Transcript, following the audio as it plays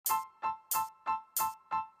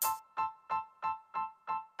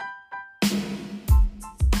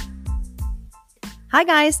Hi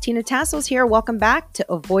guys, Tina Tassels here. Welcome back to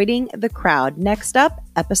Avoiding the Crowd. Next up,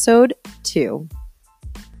 episode 2.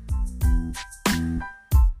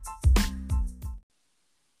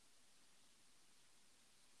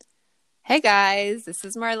 Hey guys, this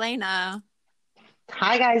is Marlena.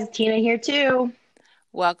 Hi guys, Tina here too.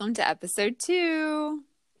 Welcome to episode 2.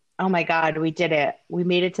 Oh my God, we did it. We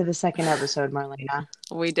made it to the second episode, Marlena.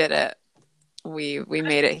 We did it. We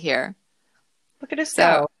made it here. Look at us So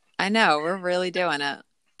go. I know we're really doing it.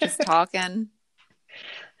 Just talking,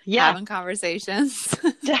 having conversations.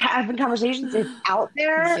 Having conversations. It's out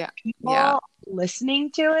there. People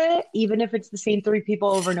listening to it, even if it's the same 3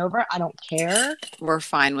 people over and over. I don't care. We're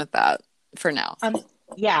fine with that for now.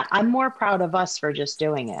 I'm more proud of us for just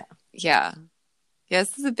doing it. Yeah.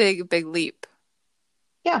 This is a big leap.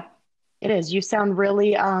 Yeah, it is. You sound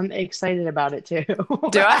really excited about it too.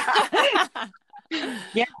 Do I?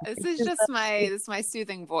 Yeah. This is just my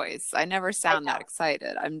soothing voice. I never sound that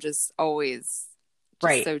excited. I'm just always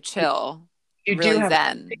so chill. You really do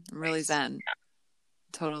zen. I'm really zen. Yeah.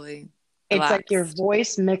 Totally. It's relaxed. like your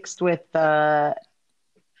voice mixed with the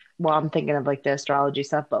I'm thinking of like the astrology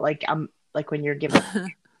stuff, but like I'm like when you're giving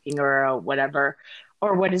or whatever,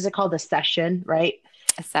 or what is it called? A session, right?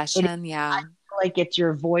 A session, yeah. I feel like it's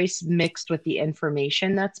your voice mixed with the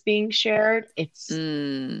information that's being shared. It's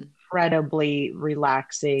incredibly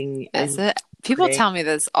relaxing. Is it? People tell me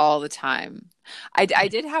this all the time. I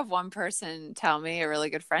did have one person tell me, a really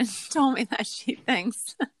good friend told me that she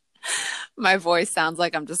thinks my voice sounds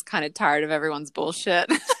like I'm just kind of tired of everyone's bullshit.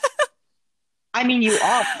 I mean, you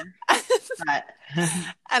are.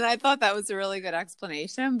 And I thought that was a really good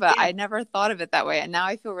explanation, but I never thought of it that way. And now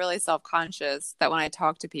I feel really self-conscious that when I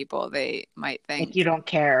talk to people, they might think like you don't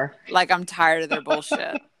care. Like I'm tired of their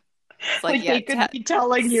bullshit. It's like they could be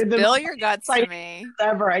telling you spill your guts to me.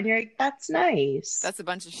 Whatever. And you're like, that's nice. That's a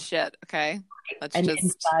bunch of shit, okay?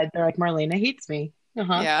 Inside they're like, Marlena hates me.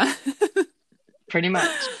 Yeah. Pretty much.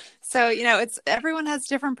 So, it's everyone has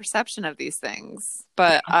different perception of these things,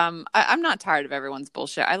 but I'm not tired of everyone's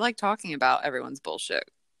bullshit. I like talking about everyone's bullshit,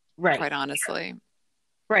 right? Quite honestly,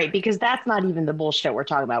 right? Because that's not even the bullshit we're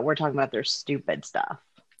talking about. We're talking about their stupid stuff.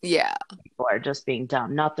 Yeah, people are just being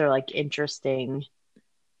dumb, not their like interesting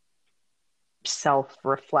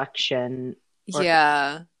self-reflection.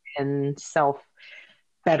 And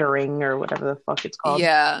self-bettering or whatever the fuck it's called.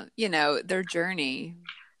 Yeah, their journey.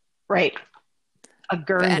 Right. A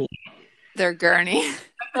gurney. Their gurney.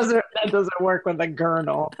 that doesn't work with a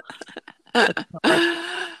gurnal.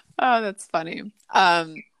 Oh, that's funny.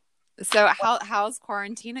 So how's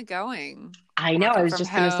quarantine going? I know. I was just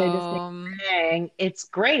going to say the same thing. It's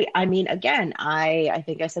great. I mean, again, I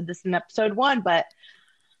think I said this in episode 1, but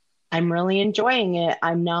I'm really enjoying it.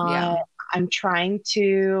 I'm trying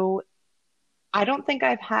to. I don't think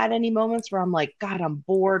I've had any moments where I'm like, God, I'm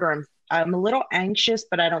bored or I'm a little anxious,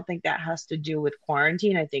 but I don't think that has to do with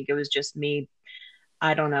quarantine. I think it was just me,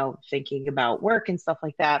 I don't know, thinking about work and stuff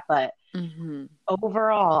like that. But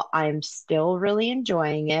overall, I'm still really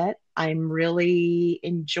enjoying it. I'm really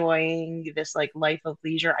enjoying this like life of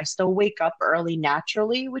leisure. I still wake up early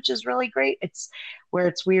naturally, which is really great. It's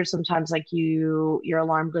weird sometimes, like your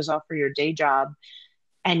alarm goes off for your day job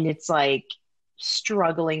and it's like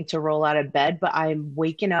struggling to roll out of bed, but I'm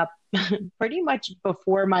waking up pretty much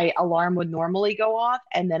before my alarm would normally go off.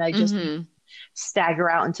 And then I just stagger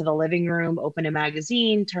out into the living room, open a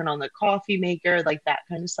magazine, turn on the coffee maker, like that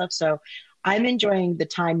kind of stuff. So I'm enjoying the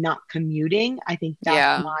time not commuting. I think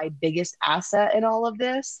that's my biggest asset in all of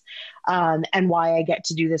this. And why I get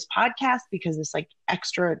to do this podcast, because it's like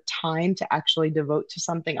extra time to actually devote to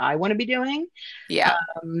something I want to be doing. Yeah.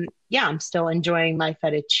 I'm still enjoying my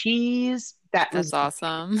feta cheese. That's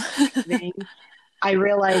awesome. I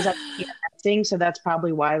realized I'm PMSing, so that's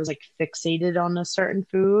probably why I was like fixated on a certain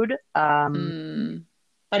food.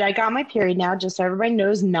 But I got my period now, just so everybody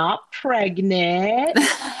knows, not pregnant.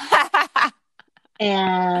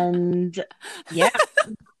 And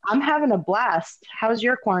I'm having a blast. How's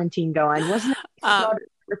your quarantine going? Wasn't it your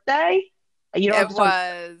birthday? You it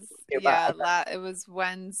was. It was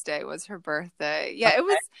Wednesday was her birthday. Yeah, it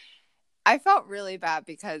was. I felt really bad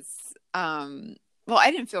because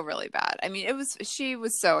I didn't feel really bad. I mean, she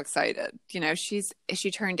was so excited.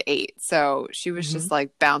 She turned 8. So she was just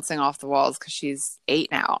like bouncing off the walls because she's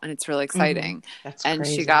 8 now and it's really exciting. That's and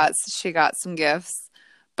crazy. she got some gifts,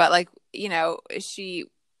 but like, she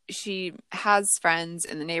has friends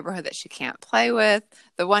in the neighborhood that she can't play with.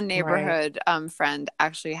 The one neighborhood friend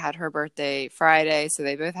actually had her birthday Friday. So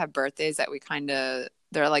they both have birthdays that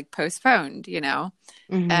they're like postponed,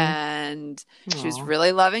 and she was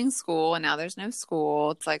really loving school and now there's no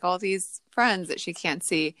school. It's like all these friends that she can't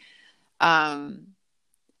see.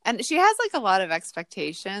 And she has like a lot of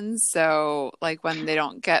expectations. So like when they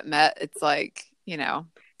don't get met, it's like, Man,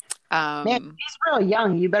 she's real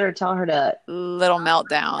young. You better tell her to little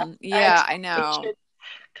meltdown. Yeah, I know.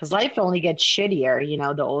 Because life only gets shittier,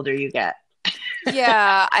 the older you get.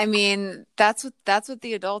 Yeah, I mean, that's what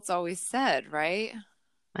the adults always said, right?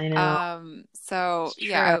 I know. So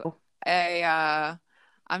yeah,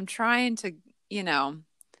 I'm trying to,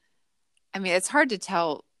 I mean, it's hard to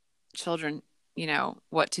tell children,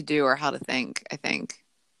 what to do or how to think, I think.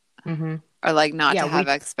 Mm-hmm. Or like not to have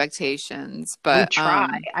expectations, but we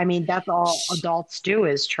try. I mean, that's all adults do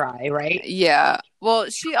is try, right? Yeah. Well,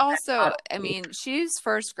 she also, I mean, she's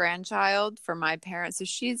first grandchild for my parents, so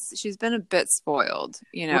she's been a bit spoiled,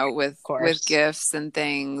 with gifts and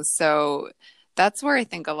things. So that's where I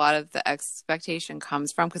think a lot of the expectation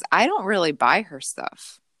comes from, because I don't really buy her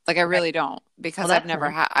stuff. Like I really don't, because I've never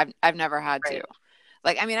had to.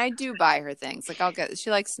 Like, I mean, I do buy her things. Like she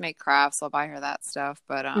likes to make crafts, I'll buy her that stuff,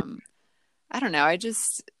 but I don't know. I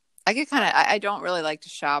get kind of, I don't really like to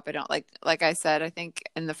shop. I don't like I said, I think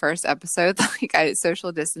in the first episode, like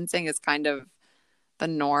social distancing is kind of the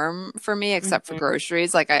norm for me, except for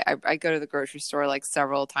groceries. Like I go to the grocery store like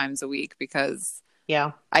several times a week because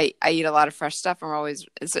I eat a lot of fresh stuff. And we're always,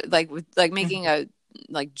 it's like with like making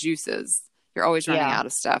like juices, you're always running out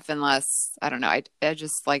of stuff unless, I don't know. I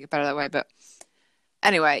just like it better that way. But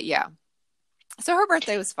anyway, yeah. So her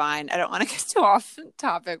birthday was fine. I don't want to get too off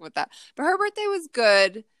topic with that, but her birthday was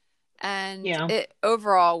good. And it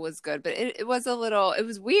overall was good, but it was it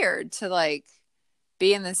was weird to like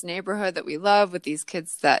be in this neighborhood that we love with these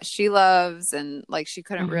kids that she loves. And like, she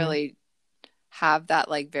couldn't really have that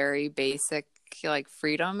like very basic, like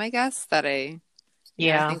freedom, I guess, that I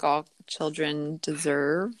think all children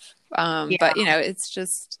deserve. But it's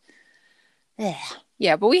just,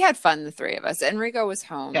 yeah, but we had fun, the three of us. Enrico was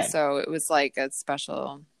home. Good. So it was like a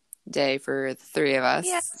special day for the three of us.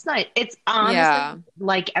 Yeah, it's nice. It's honestly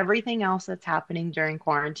like everything else that's happening during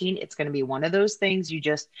quarantine. It's going to be one of those things you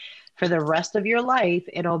just, for the rest of your life,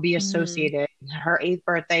 it'll be associated. Her 8th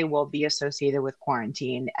birthday will be associated with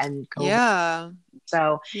quarantine and COVID. Yeah.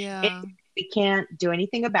 So we can't do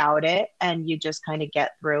anything about it, and you just kind of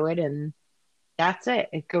get through it, and that's it.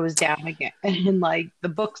 It goes down again in like the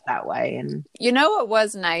books that way. And what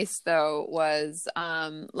was nice though was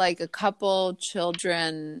like a couple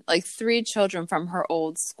children, like 3 children from her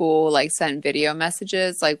old school, like sent video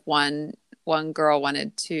messages. Like one girl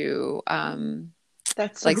wanted to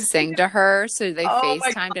that's like sing to her, so they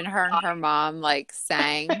FaceTimed, and her mom like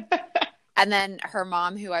sang. And then her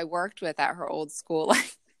mom, who I worked with at her old school,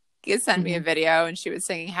 like sent me a video, and she was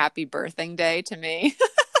singing "Happy Birthing Day" to me.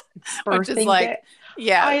 Which is like,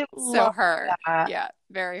 so her,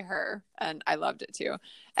 very her, and I loved it too.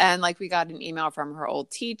 And like we got an email from her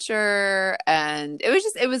old teacher, and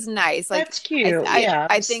it was nice. Like that's cute.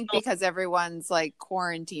 I think because everyone's like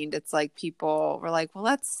quarantined, it's like people were like, well,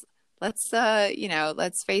 let's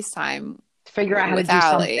FaceTime, figure out how to do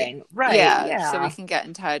something, right? Yeah, so we can get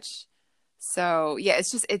in touch. So yeah,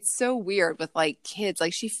 it's so weird with like kids.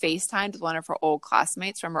 Like she FaceTimed one of her old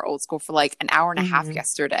classmates from her old school for like an hour and a half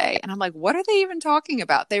yesterday. And I'm like, what are they even talking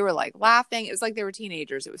about? They were like laughing. It was like they were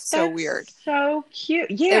teenagers. It was so weird. So cute.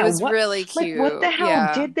 Yeah. It was really cute. Like, what the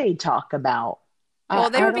hell did they talk about? Well,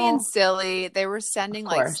 they were being silly. They were sending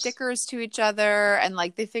like stickers to each other, and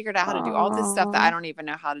like they figured out how to do all this stuff that I don't even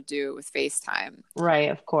know how to do with FaceTime. Right,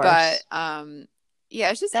 of course. But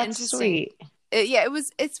it's just interesting. Sweet.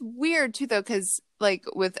 It's weird too though, because like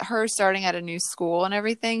with her starting at a new school and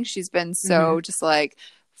everything, she's been so just like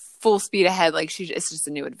full speed ahead. Like it's just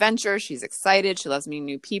a new adventure. She's excited. She loves meeting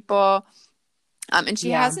new people. And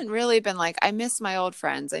she hasn't really been like, I miss my old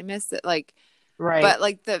friends. I miss it. Like, right. But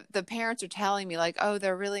like the parents are telling me like, oh,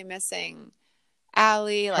 they're really missing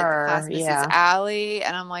Allie, like the class misses Allie,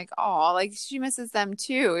 and I'm like, oh, like she misses them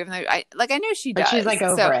too, even though I know she does. But she's like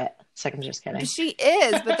over it. It's like, I'm just kidding. She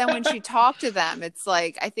is, but then when she talked to them, it's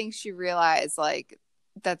like I think she realized like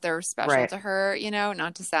that they're special to her,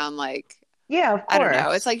 not to sound like of course. I don't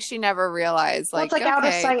know. It's like she never realized like, it's like out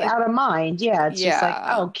of sight, out of mind. Yeah. It's just like,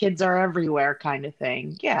 oh, kids are everywhere kind of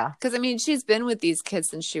thing. Yeah. Because I mean, she's been with these kids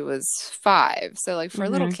since she was 5. So like for a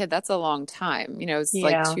little kid, that's a long time. It's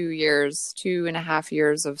like 2.5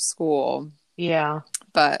 years of school. Yeah.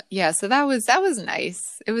 But yeah, so that was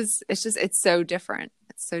nice. It's so different.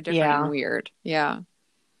 It's so different and weird. Yeah.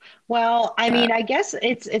 Well, I mean, I guess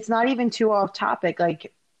it's not even too off topic.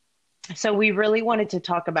 Like, so we really wanted to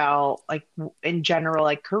talk about like in general,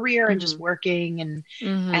 like career and just working and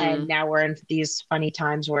now we're in these funny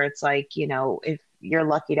times where it's like, if you're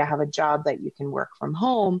lucky to have a job that you can work from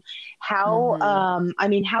home, how, I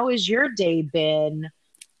mean, how has your day been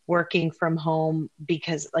working from home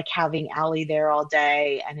because like having Allie there all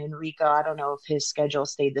day and Enrico, I don't know if his schedule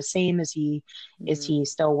stayed the same. Is he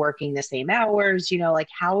still working the same hours? Like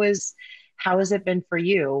how has it been for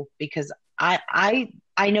you? Because I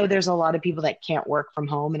know there's a lot of people that can't work from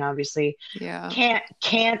home, and obviously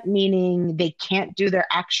can't meaning they can't do their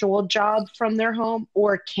actual job from their home,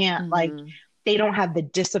 or can't like they don't have the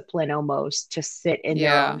discipline almost to sit in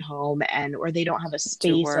their own home, or they don't have a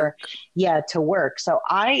space to work. So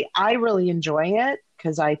I really enjoy it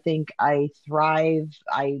because I think I thrive.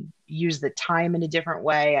 I use the time in a different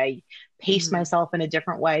way. I pace myself in a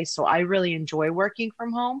different way. So I really enjoy working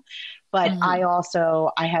from home. But I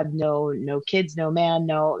have no kids, no man,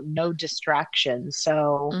 no distractions.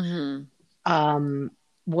 So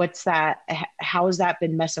what's that? How has that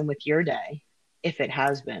been messing with your day, if it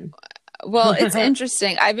has been? Well, it's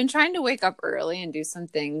interesting. I've been trying to wake up early and do some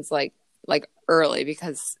things like early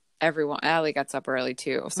because Allie gets up early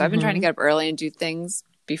too. So I've been trying to get up early and do things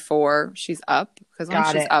before she's up, because when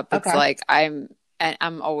she's up, it's like I'm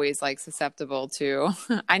always like susceptible to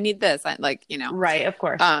I need this. Right, of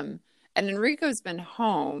course. And Enrico's been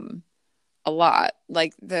home a lot.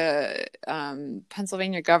 Like the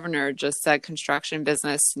Pennsylvania governor just said construction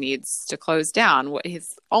business needs to close down. His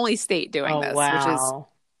only state doing this, which is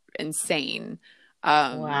insane.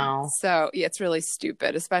 So yeah, it's really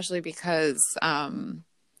stupid, especially because for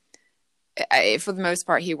the most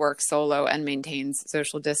part he works solo and maintains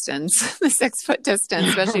social distance, the 6 foot distance,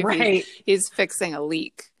 especially if he's fixing a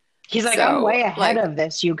leak. He's like, I'm way ahead of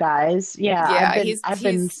this, you guys. Yeah, I've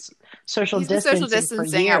been social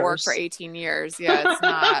distancing at work for 18 years. Yeah, it's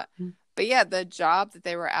not. But yeah, the job that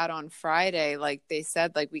they were at on Friday, like they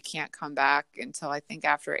said, like we can't come back until I think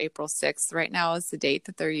after April 6th. Right now is the date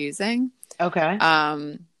that they're using. Okay.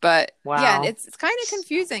 But yeah, it's kind of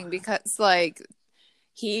confusing because like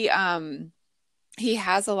he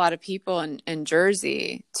has a lot of people in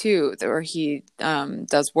Jersey too, where he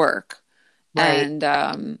does work, and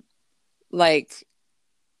I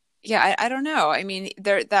don't know. I mean,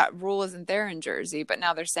 that rule isn't there in Jersey, but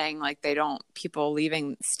now they're saying like people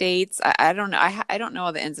leaving states. I don't know. I don't know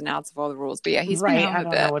all the ins and outs of all the rules, but yeah, he's been home I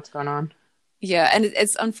don't know what's going on. Yeah, and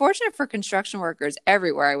it's unfortunate for construction workers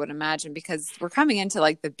everywhere, I would imagine, because we're coming into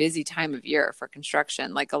like the busy time of year for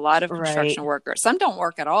construction. Like a lot of construction workers, some don't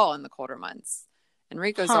work at all in the colder months.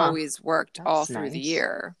 Enrico's always worked all through the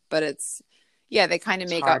year, but they kind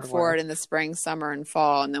of make up for it in the spring, summer, and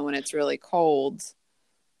fall. And then when it's really cold,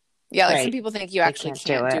 some people think you actually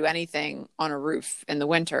can't do anything on a roof in the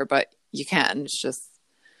winter, but you can. It's just,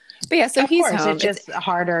 but yeah, so he's home. It's just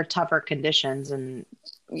harder, tougher conditions, and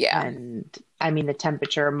I mean, the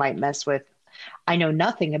temperature might mess with. I know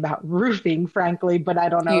nothing about roofing, frankly, but I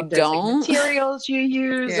don't know if there's like materials you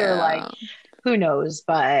use or like who knows.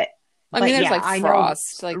 But I mean, there's like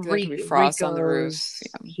frost, like there can be frost on the roof.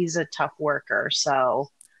 He's a tough worker, so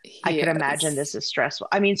I could imagine this is stressful.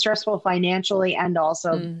 I mean, stressful financially, and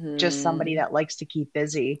also just somebody that likes to keep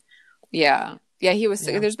busy. Yeah, he was.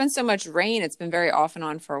 Yeah. There's been so much rain; it's been very off and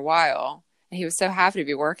on for a while. And he was so happy to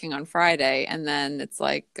be working on Friday. And then it's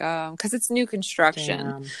like, because it's new construction.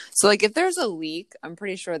 Damn. So like if there's a leak, I'm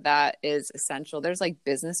pretty sure that is essential. There's like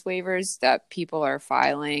business waivers that people are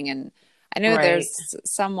filing. And I know there's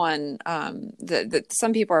someone that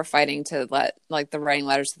some people are fighting to let like the writing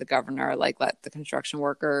letters to the governor, like let the construction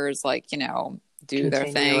workers do their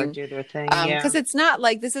thing. Because it's not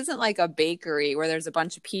like, this isn't like a bakery where there's a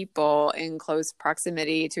bunch of people in close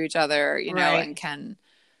proximity to each other, and can...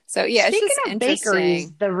 So yeah, Speaking it's just of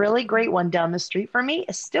bakeries, the really great one down the street for me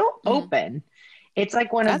is still open. It's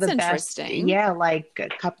like one of the best, like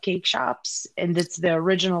cupcake shops, and it's the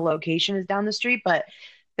original location is down the street. But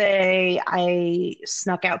I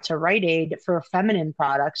snuck out to Rite Aid for feminine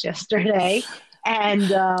products yesterday,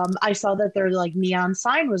 and I saw that their like neon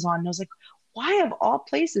sign was on. And I was like, why of all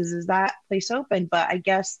places is that place open? But I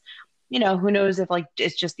guess, who knows if like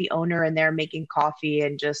it's just the owner in there making coffee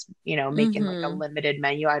and just, making like a limited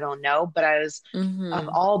menu. I don't know. But I was, of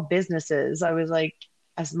all businesses, I was like,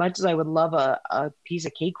 as much as I would love a piece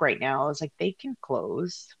of cake right now, I was like, they can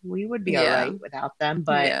close. We would be all right without them.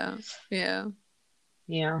 But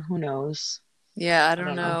who knows? Yeah, I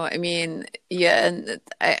don't know. I mean, and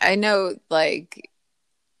I know like,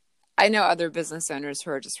 I know other business owners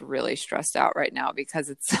who are just really stressed out right now because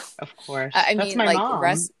it's, of course, I mean,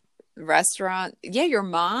 like restaurant. Yeah. Your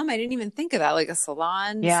mom. I didn't even think of that. Like a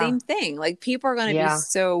salon, same thing. Like people are going to be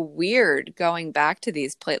so weird going back to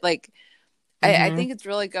these places. Like, I think it's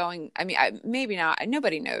really going, I mean, maybe not,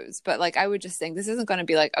 nobody knows, but like, I would just think this isn't going to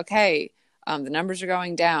be like, okay, the numbers are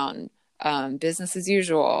going down. business as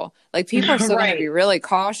usual. Like people are still going to be really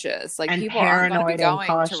cautious. Like and people aren't going to be going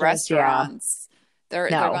cautious, to restaurants. Yeah. They're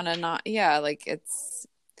going to not. Yeah. Like it's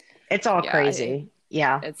all crazy.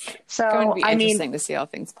 Yeah. It's so going to be interesting to see how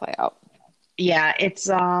things play out. Yeah, it's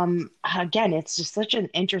again, it's just such an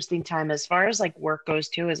interesting time as far as like work goes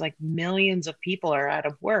too, is like millions of people are out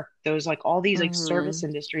of work. There's like all these like service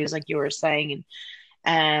industries, like you were saying,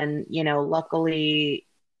 and luckily,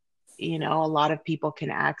 a lot of people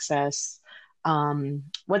can access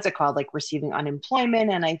what's it called, like receiving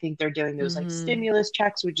unemployment, and I think they're doing those like stimulus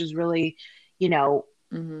checks, which is really,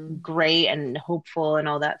 great and hopeful and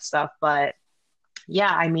all that stuff. But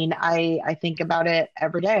yeah, I mean, I think about it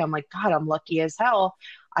every day. I'm like, God, I'm lucky as hell.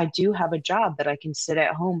 I do have a job that I can sit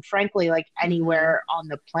at home, frankly, like anywhere on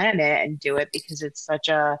the planet and do it, because it's such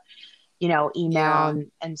a, email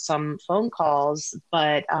and some phone calls.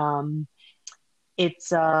 But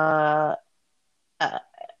it's yeah,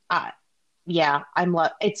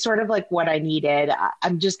 it's sort of like what I needed.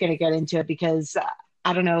 I'm just going to get into it because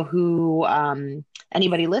I don't know who,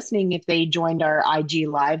 anybody listening, if they joined our IG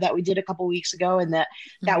live that we did a couple weeks ago, and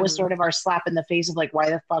that was sort of our slap in the face of like, why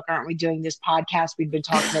the fuck aren't we doing this podcast we've been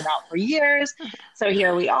talking about for years? So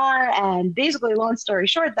here we are. And basically, long story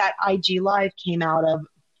short, that IG live came out of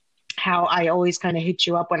how I always kind of hit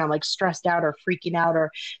you up when I'm like stressed out or freaking out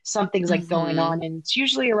or something's like going on. And it's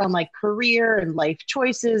usually around like career and life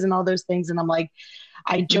choices and all those things. And I'm like,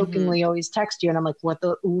 I jokingly always text you and I'm like, what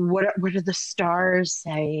are the stars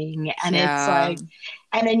saying? And it's like,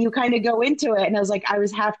 and then you kind of go into it. And I was like, I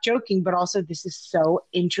was half joking, but also this is so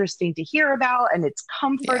interesting to hear about. And it's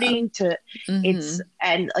comforting to, it's,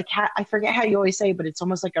 and like, I forget how you always say, but it's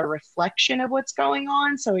almost like a reflection of what's going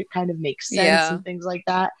on. So it kind of makes sense and things like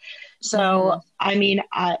that. So, I mean,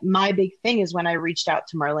 my big thing is when I reached out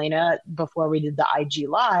to Marlena before we did the IG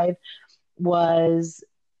live was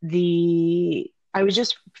I was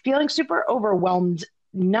just feeling super overwhelmed,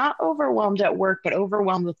 not overwhelmed at work, but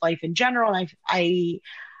overwhelmed with life in general. And I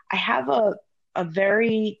have a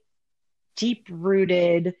very deep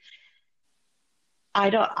rooted, I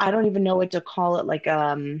don't even know what to call it. Like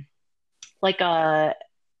a not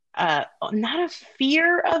a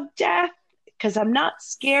fear of death, because I'm not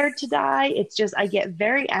scared to die. It's just I get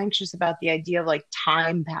very anxious about the idea of like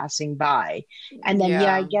time passing by. And then,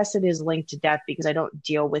 I guess it is linked to death because I don't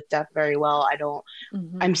deal with death very well.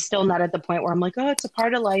 I'm still not at the point where I'm like, oh, it's a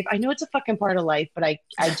part of life. I know it's a fucking part of life, but I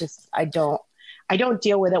don't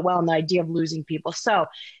deal with it well, and the idea of losing people. So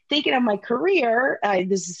thinking of my career,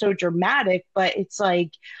 this is so dramatic, but it's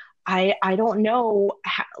like, I don't know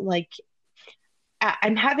how, like,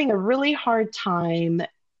 I'm having a really hard time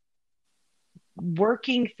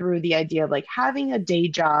working through the idea of like having a day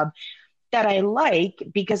job that I like,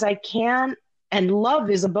 because I can, and love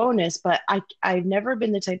is a bonus, but I've never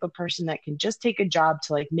been the type of person that can just take a job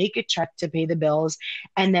to like make a check to pay the bills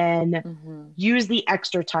and then use the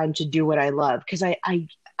extra time to do what I love. Cause I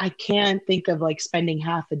can't think of like spending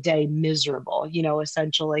half a day miserable,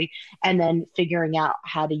 essentially, and then figuring out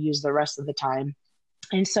how to use the rest of the time.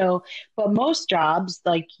 And so, but most jobs,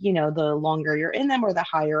 like, the longer you're in them or the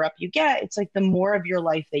higher up you get, it's like the more of your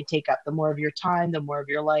life they take up, the more of your time, the more of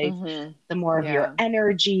your life, the more of your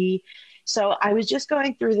energy. So I was just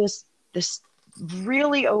going through this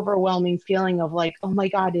really overwhelming feeling of like, oh my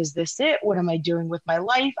God, is this it? What am I doing with my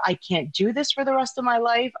life? I can't do this for the rest of my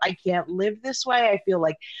life. I can't live this way. I feel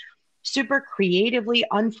like super creatively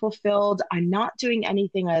unfulfilled. I'm not doing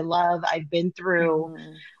anything I love. I've been through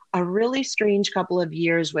a really strange couple of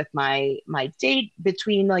years with my date,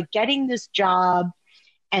 between like getting this job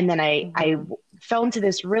and then I fell into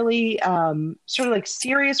this really sort of like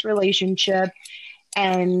serious relationship.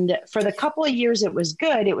 And for the couple of years it was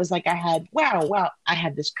good. It was like I had, I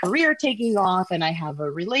had this career taking off and I have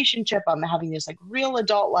a relationship. I'm having this like real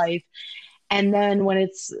adult life. And then when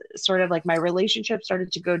it's sort of like my relationship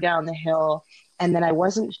started to go down the hill, and then I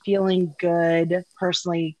wasn't feeling good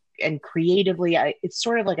personally and creatively, it's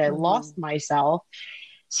sort of like I lost myself.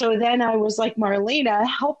 So then I was like, Marlena,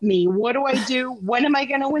 help me. What do I do? When am I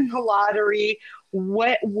going to win the lottery?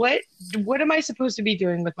 What am I supposed to be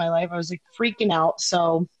doing with my life? I was like freaking out.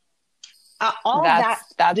 So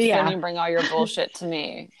that's when you bring all your bullshit to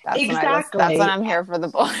me. That's exactly. When I'm here for the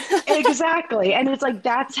bullshit. Exactly. And it's like,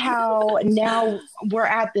 that's how now we're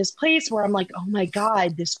at this place where I'm like, oh my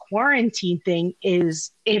God, this quarantine thing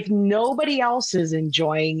is, if nobody else is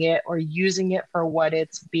enjoying it or using it for what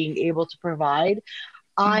it's being able to provide,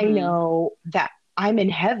 I know that I'm in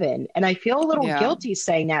heaven. And I feel a little guilty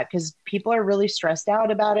saying that, because people are really stressed out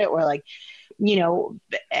about it, or like,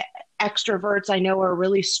 extroverts I know are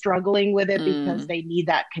really struggling with it because they need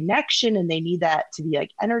that connection and they need that to be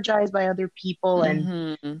like energized by other people.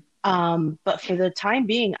 And but for the time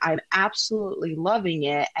being, I'm absolutely loving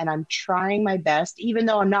it, and I'm trying my best, even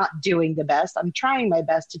though I'm not doing the best, I'm trying my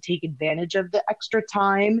best to take advantage of the extra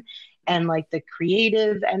time and like the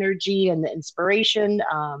creative energy and the inspiration.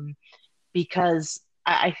 Because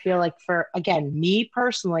I feel like for, again, me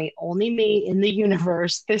personally, only me in the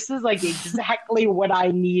universe, this is like exactly what I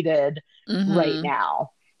needed right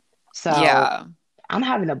now. So yeah, I'm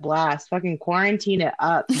having a blast. Fucking quarantine it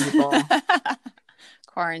up, people.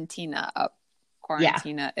 Quarantina up.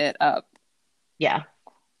 Quarantina it up. Yeah.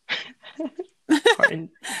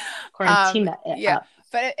 Quarantina it up.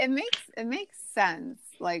 But it makes sense,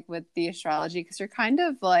 like with the astrology, because you're kind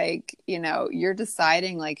of like, you know, you're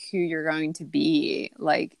deciding like who you're going to be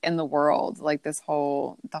like in the world, like the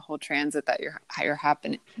whole transit that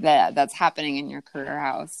that's happening in your career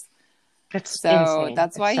house. That's insane.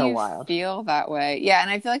 That's why so you wild. feel that way. Yeah, and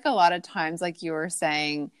I feel like a lot of times, like you were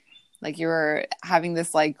saying, like you were having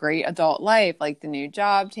this like great adult life, like the new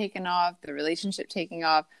job taking off, the relationship taking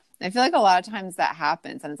off. I feel like a lot of times that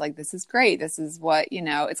happens and it's like, this is great. This is what, you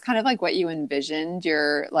know, it's kind of like what you envisioned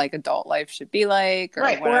your like adult life should be like, or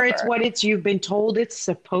right. whatever. Or it's what you've been told it's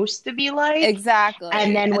supposed to be like. Exactly.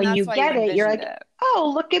 And then when you get it, you're like,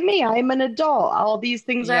 oh, look at me. I'm an adult. All these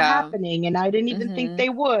things are happening. And I didn't even think they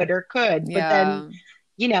would or could. But then,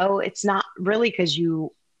 you know, it's not really because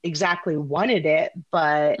you exactly wanted it,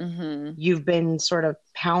 but you've been sort of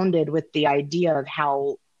pounded with the idea of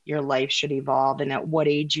how your life should evolve and at what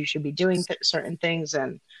age you should be doing certain things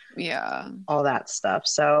and all that stuff.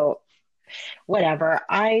 So whatever.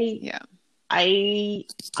 I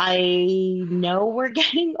know we're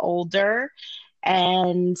getting older,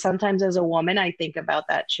 and sometimes as a woman I think about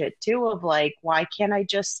that shit too, of like, why can't I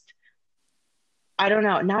just, I don't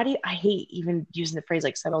know, I hate even using the phrase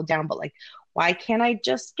like settle down, but like, why can't I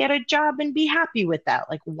just get a job and be happy with that?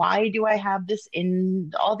 Like, why do I have this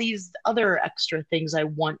in all these other extra things I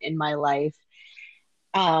want in my life?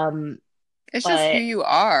 It's just who you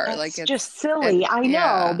are. Like, it's just silly. I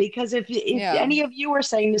know, because if any of you were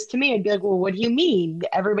saying this to me, I'd be like, well, what do you mean?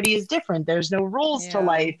 Everybody is different. There's no rules to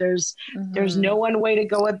life. There's no one way to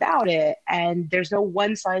go about it. And there's no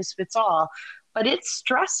one size fits all. But it's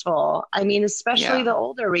stressful. I mean, especially the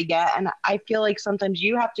older we get. And I feel like sometimes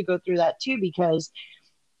you have to go through that too, because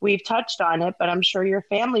we've touched on it, but I'm sure your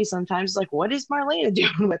family sometimes is like, what is Marlena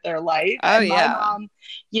doing with their life? Oh, and my mom,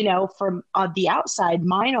 you know, from the outside,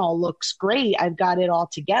 mine all looks great. I've got it all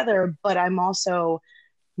together, but I'm also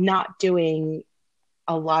not doing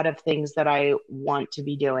a lot of things that I want to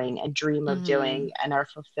be doing and dream of doing and are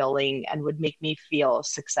fulfilling and would make me feel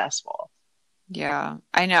successful. Yeah,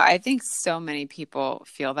 I know. I think so many people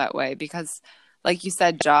feel that way because, like you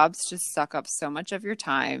said, jobs just suck up so much of your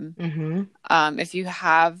time. If you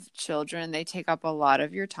have children, they take up a lot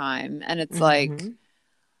of your time. And it's like,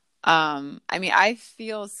 I mean, I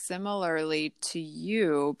feel similarly to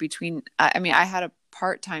you I mean, I had a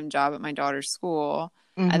part-time job at my daughter's school.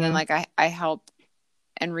 And then like I helped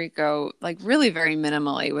Enrico like really very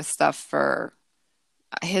minimally with stuff for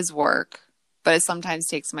his work. But it sometimes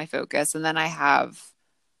takes my focus. And then I have,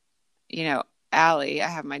 you know, Allie, I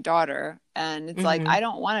have my daughter, and it's like, I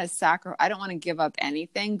don't want to give up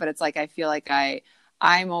anything, but it's like, I feel like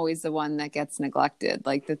I'm always the one that gets neglected.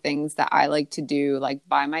 Like the things that I like to do, like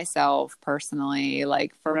by myself personally,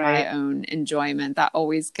 like for my own enjoyment, that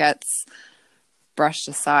always gets brushed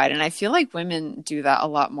aside. And I feel like women do that a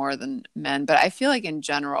lot more than men, but I feel like in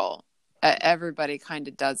general, everybody kind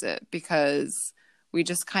of does it because we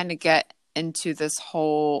just kind of get into this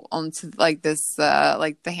onto like this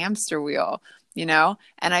like the hamster wheel, you know.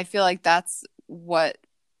 And I feel like that's what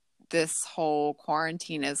this whole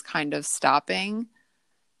quarantine is kind of stopping,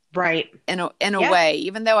 right? In a way,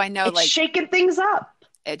 even though I know it's like shaking things up,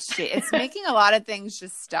 it's making a lot of things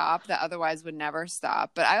just stop that otherwise would never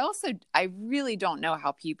stop. But I really don't know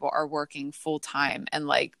how people are working full time and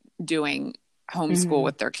like doing homeschool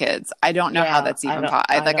with their kids. I don't know how that's even possible.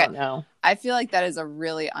 I don't know. I feel like that is a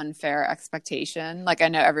really unfair expectation. Like I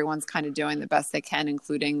know everyone's kind of doing the best they can,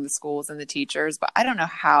 including the schools and the teachers, but I don't know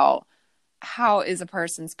how is a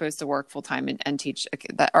person supposed to work full time and teach a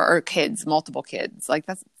kid that, or kids, multiple kids? Like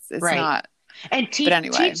it's not. And teach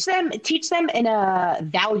them in a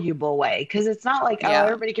valuable way, because it's not like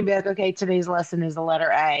everybody can be like, okay, today's lesson is the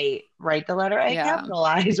letter A, write the letter A,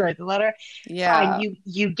 capitalize, write the letter. Fine,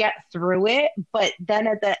 you get through it, but then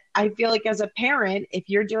I feel like as a parent, if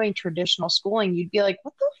you're doing traditional schooling, you'd be like,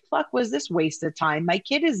 what the fuck was this waste of time? My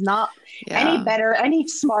kid is not any better, any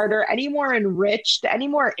smarter, any more enriched, any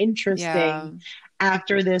more interesting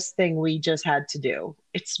after this thing we just had to do.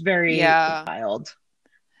 It's very wild.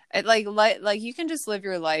 It like you can just live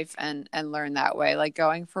your life and learn that way, like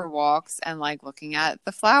going for walks and like looking at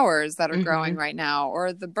the flowers that are growing right now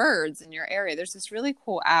or the birds in your area. There's this really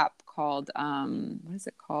cool app called what is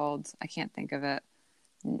it called? I can't think of it.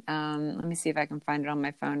 Let me see if I can find it on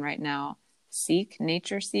my phone right now. Seek by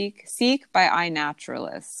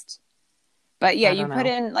iNaturalist. But yeah, you put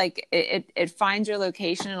in like it finds your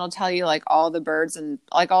location and it'll tell you like all the birds and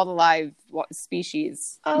like all the live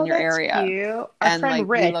species in your area. Cute. Our and friend like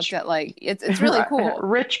Rich, we looked at like it's really cool.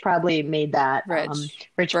 Rich probably made that. Rich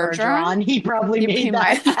Bergeron? He probably made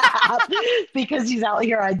that app because he's out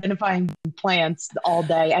here identifying plants all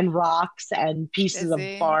day and rocks and pieces of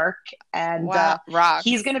bark. And rocks.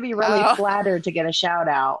 He's going to be really flattered to get a shout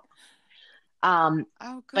out.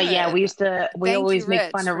 But yeah, we always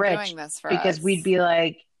make fun of Rich because we'd be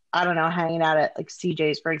like, I don't know, hanging out at like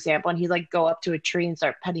CJ's, for example, and he'd like go up to a tree and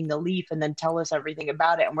start petting the leaf and then tell us everything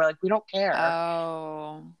about it. And we're like, we don't care.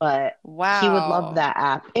 Oh, but he would love that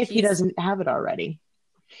app if he doesn't have it already.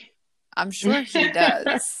 I'm sure he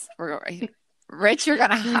does. Rich, you're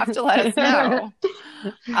going to have to let us know.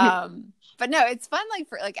 But no, it's fun.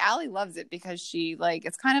 Like Allie loves it because she like,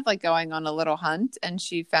 it's kind of like going on a little hunt and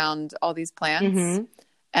she found all these plants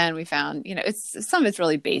and we found, you know, some of it's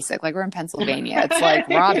really basic. Like we're in Pennsylvania. It's like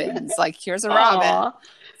robins, like here's a robin.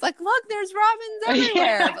 It's like, look, there's robins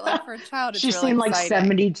everywhere. Yeah. But like for a child, it's she's really seen exciting. Like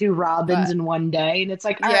 72 robins in one day. And it's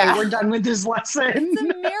like, all right, we're done with this lesson. It's a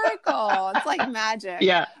miracle. It's like magic.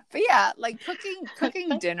 Yeah. But yeah, like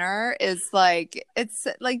cooking dinner is like, it's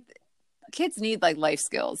like, kids need like life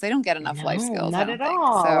skills. They don't get enough life skills. Not at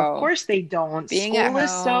all. So, of course they don't. Being School at home, is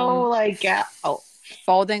so like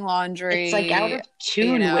folding laundry. It's like out of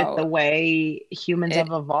tune with the way humans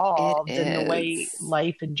have evolved and the way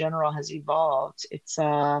life in general has evolved. It's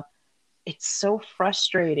so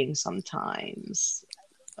frustrating sometimes.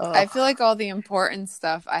 Ugh. I feel like all the important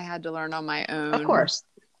stuff I had to learn on my own. Of course.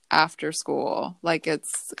 After school. Like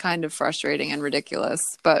it's kind of frustrating and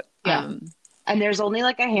ridiculous. But and there's only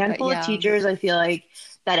like a handful of teachers, I feel like,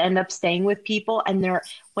 that end up staying with people. And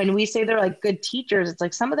when we say they're like good teachers, it's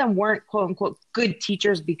like some of them weren't quote unquote good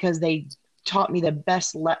teachers because they taught me the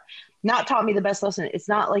best not taught me the best lesson. It's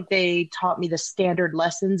not like they taught me the standard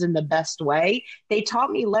lessons in the best way. They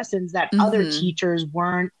taught me lessons that other teachers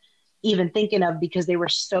weren't even thinking of because they were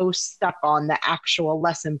so stuck on the actual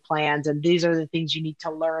lesson plans. And these are the things you need to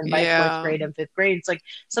learn by 4th grade and 5th grade. It's like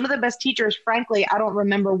some of the best teachers, frankly, I don't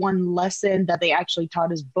remember one lesson that they actually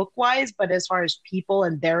taught us book wise, but as far as people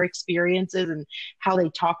and their experiences and how they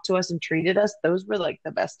talked to us and treated us, those were like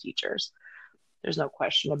the best teachers. There's no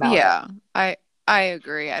question about it. Yeah, I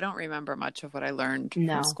agree. I don't remember much of what I learned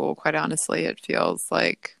from school. Quite honestly, it feels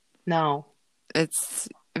like it's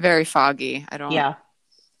very foggy. I don't.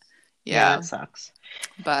 Yeah, it sucks.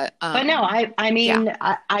 But no, I mean,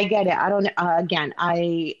 I get it. I don't, again,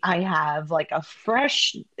 I have like a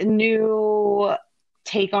fresh new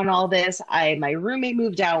take on all this. My roommate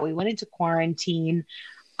moved out. We went into quarantine.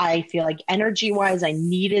 I feel like energy wise, I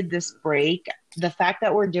needed this break. The fact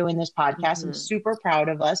that we're doing this podcast, I'm super proud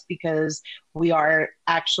of us because we are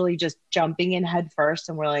actually just jumping in head first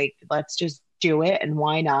and we're like, let's just do it and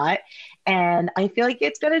why not? And I feel like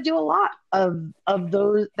it's going to do a lot of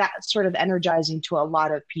that sort of energizing to a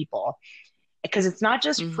lot of people because it's not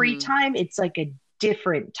just free time. It's like a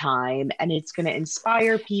different time and it's going to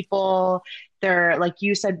inspire people. They're like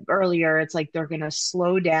you said earlier, it's like they're going to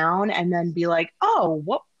slow down and then be like, oh,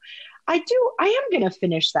 what I am going to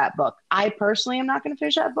finish that book. I personally am not going to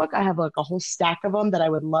finish that book. I have like a whole stack of them that I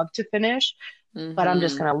would love to finish. But I'm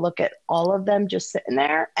just going to look at all of them just sitting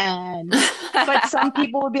there. But some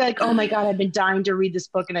people would be like, oh my God, I've been dying to read this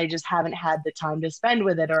book and I just haven't had the time to spend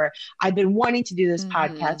with it. Or I've been wanting to do this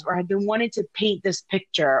podcast or I've been wanting to paint this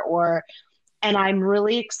picture and I'm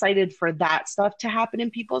really excited for that stuff to happen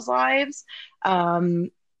in people's lives.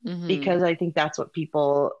 Because I think that's what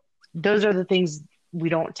those are the things we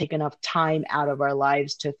don't take enough time out of our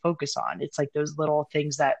lives to focus on. It's like those little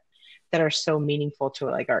things that are so meaningful to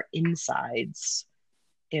like our insides.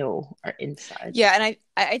 Our insides. Yeah. And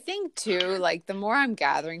I think too, like the more I'm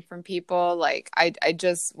gathering from people, like I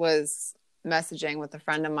just was messaging with a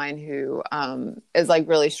friend of mine who is like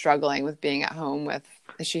really struggling with being at home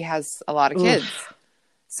she has a lot of kids.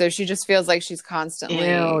 So she just feels like she's constantly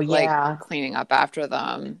cleaning up after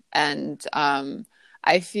them. And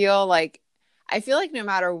I feel like no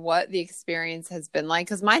matter what the experience has been like,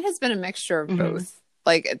 because mine has been a mixture of both.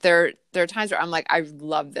 Like there are times where I'm like, I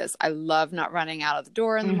love this. I love not running out of the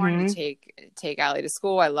door in the morning to take Allie to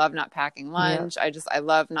school. I love not packing lunch. I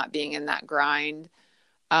love not being in that grind.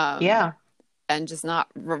 And and just not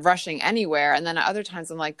rushing anywhere. And then at other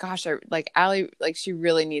times I'm like, gosh, like Allie, like she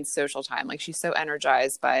really needs social time. Like she's so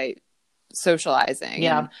energized by socializing.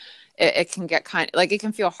 Yeah. And it can get kind of like, it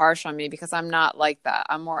can feel harsh on me because I'm not like that.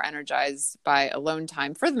 I'm more energized by alone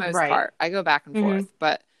time for the most part. I go back and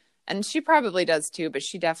forth, and she probably does too, but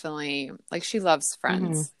she definitely, like, she loves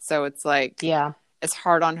friends. So it's like, it's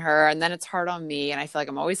hard on her, and then it's hard on me, and I feel like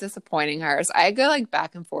I'm always disappointing her. So I go like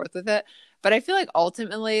back and forth with it. But I feel like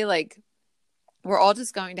ultimately, like, we're all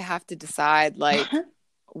just going to have to decide, like,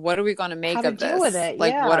 what are we going to make of this? Deal with it.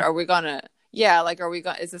 Like, what are we going to, like,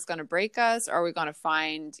 is this going to break us? Or are we going to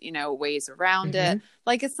find, ways around it?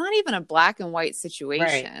 Like, it's not even a black and white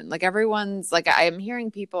situation. Like, everyone's like, I'm hearing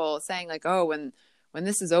people saying like, oh, when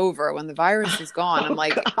this is over, when the virus is gone, I'm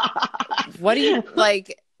like, what do you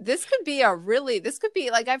like? This could be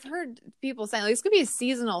like, I've heard people saying like, this could be a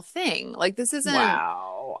seasonal thing. Like, this isn't,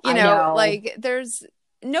 you know, like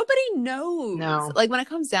nobody knows. No. Like, when it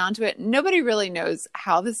comes down to it, nobody really knows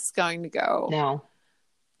how this is going to go. No.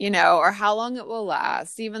 Or how long it will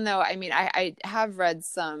last. Even though, I mean, I have read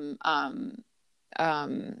some,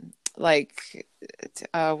 like,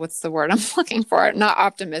 what's the word I'm looking for? Not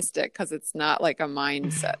optimistic, because it's not like a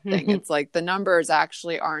mindset thing. It's like the numbers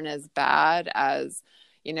actually aren't as bad as,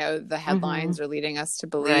 the headlines are leading us to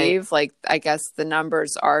believe. Like, I guess the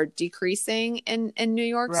numbers are decreasing in New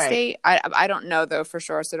York State. I don't know though for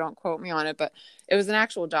sure, so don't quote me on it, but it was an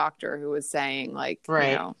actual doctor who was saying like,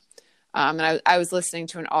 and I was listening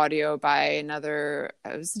to an audio by it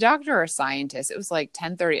was a doctor or a scientist. It was like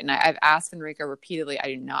 10:30 at night. I've asked Enrico repeatedly, I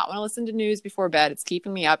do not want to listen to news before bed. It's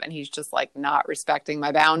keeping me up. And he's just like not respecting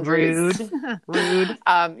my boundaries. Rude.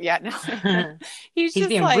 Yeah, no. he's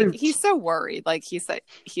just like, rude. He's so worried. Like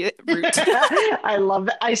rude. I love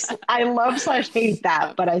that. I love / hate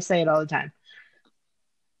that, but I say it all the time.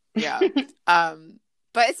 Yeah.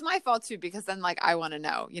 But it's my fault too, because then like, I want to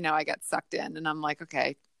know, I get sucked in and I'm like,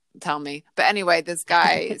 okay, tell me. But anyway, this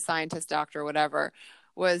guy, scientist, doctor, whatever,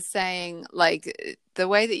 was saying like the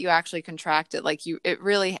way that you actually contract it, like it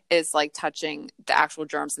really is like touching the actual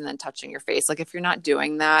germs and then touching your face. Like, if you're not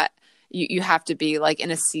doing that, you have to be like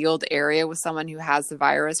in a sealed area with someone who has the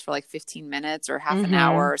virus for like 15 minutes or half an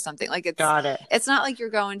hour or something. Like, it's not like you're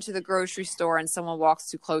going to the grocery store and someone walks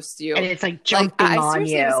too close to you and it's like jumping on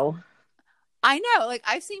you. I know, like,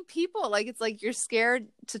 I've seen people, like, it's like you're scared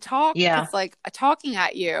to talk. Yeah. It's like talking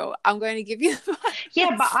at you. I'm going to give you the virus.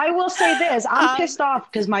 Yeah, but I will say this. I'm pissed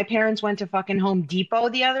off because my parents went to fucking Home Depot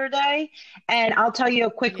the other day. And I'll tell you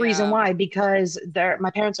a quick reason why. Because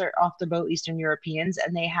my parents are off the boat Eastern Europeans,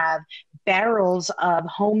 and they have barrels of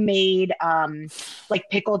homemade, like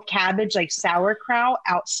pickled cabbage, like sauerkraut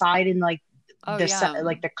outside in like,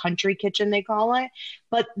 like the country kitchen they call it,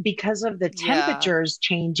 but because of the temperatures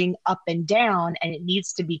changing up and down and it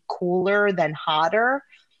needs to be cooler than hotter,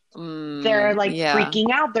 they're like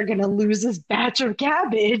freaking out. They're gonna lose this batch of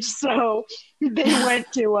cabbage. So they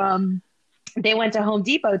went to Home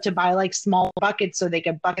Depot to buy like small buckets so they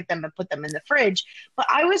could bucket them and put them in the fridge. But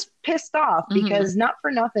I was pissed off because not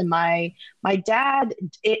for nothing, my dad,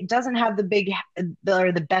 it doesn't have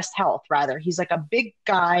the best health, rather. He's like a big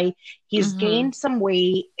guy. He's gained some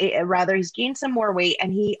weight, he's gained some more weight.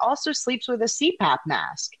 And he also sleeps with a CPAP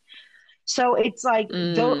mask. So it's like,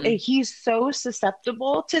 he's so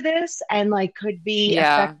susceptible to this and like could be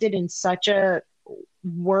affected in such a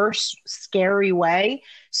worse, scary way.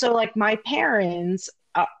 So like my parents,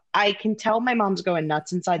 I can tell my mom's going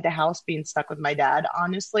nuts inside the house being stuck with my dad.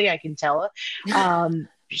 Honestly, I can tell it.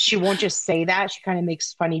 She won't just say that. She kind of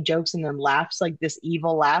makes funny jokes and then laughs like this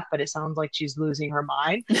evil laugh, but it sounds like she's losing her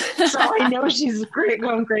mind. So I know she's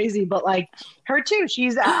going crazy, but like her too.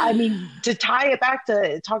 She's, I mean, to tie it back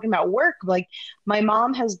to talking about work, like my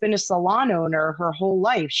mom has been a salon owner her whole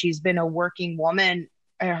life. She's been a working woman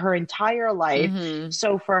her entire life.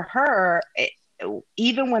 So for her,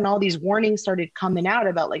 even when all these warnings started coming out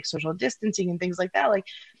about like social distancing and things like that, like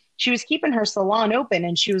she was keeping her salon open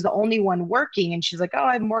and she was the only one working. And she's like, oh,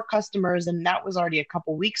 I have more customers. And that was already a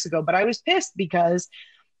couple weeks ago. But I was pissed because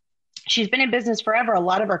she's been in business forever. A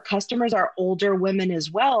lot of our customers are older women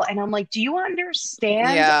as well. And I'm like, do you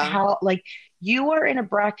understand how, like, you are in a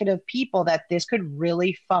bracket of people that this could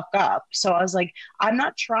really fuck up? So I was like, I'm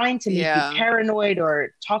not trying to make you paranoid or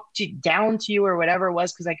talk down to you or whatever it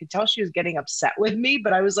was, because I could tell she was getting upset with me.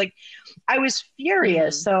 But I was like, I was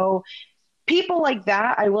furious. So people like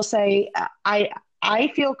that, I will say, I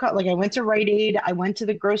feel like I went to Rite Aid. I went to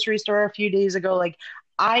the grocery store a few days ago. Like,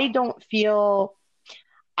 I don't feel,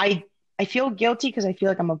 I feel guilty because I feel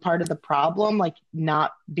like I'm a part of the problem, like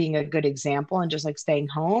not being a good example and just like staying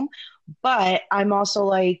home. But I'm also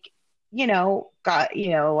like,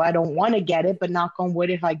 I don't want to get it, but knock on wood,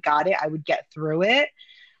 if I got it, I would get through it.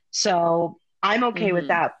 So I'm okay with Mm-hmm.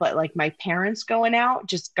 that. But like my parents going out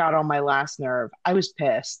just got on my last nerve. I was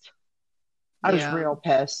pissed. I was Yeah. real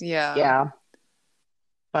pissed. Yeah. Yeah.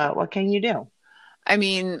 But what can you do? I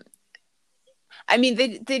mean,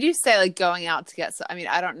 they do say like going out to get. So, I mean,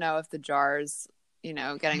 I don't know if the jars,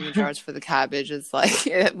 getting the jars for the cabbage is like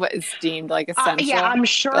what is deemed like Yeah, essential. I'm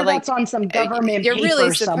sure But like, that's on some government you're really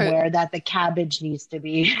paper supposed. somewhere that the cabbage needs to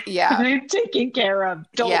be Yeah, taken care of.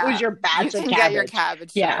 Don't lose yeah. your You batch of can get your cabbage.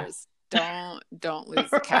 cabbage Yeah. jars. Don't lose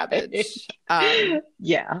the Right. cabbage.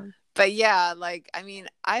 Yeah. But yeah, like I mean,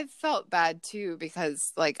 I felt bad too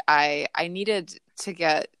because like I needed to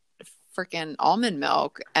get freaking almond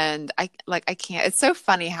milk and I can't. It's so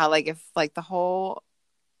funny how like if like the whole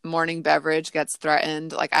morning beverage gets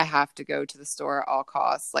threatened, like I have to go to the store at all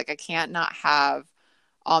costs. Like I can't not have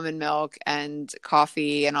almond milk and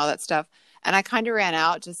coffee and all that stuff. And I kind of ran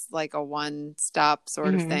out just like a one stop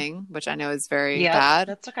sort of Hmm. thing, which I know is very Yep. bad.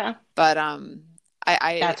 That's okay. But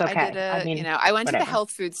That's I did okay. I mean, I went to the whatever.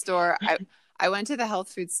 health food store. I went to the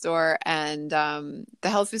health food store and the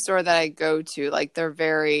health food store that I go to, like they're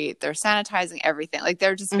sanitizing everything. Like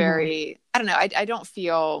they're just Hmm. very, I don't know. I don't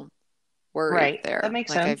feel worried Right. That there. makes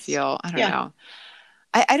Like I sense. feel, I don't Yeah. know.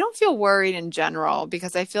 I don't feel worried in general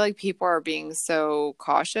because I feel like people are being so Right.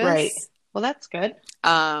 cautious. Well, that's good. They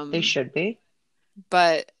Um, should be.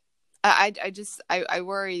 but I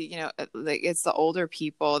worry, like it's the older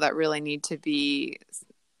people that really need to be,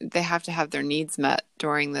 they have to have their needs met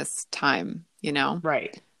during this time,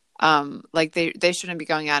 Right. like they shouldn't be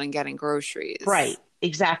going out and getting groceries. Right.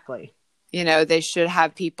 Exactly. They should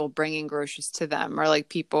have people bringing groceries to them or like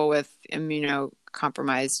people with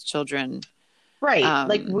immunocompromised children, Right.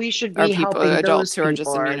 Like we should or be people, helping those adults who are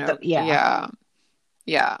just people. Yeah. yeah.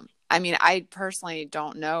 Yeah. I mean, I personally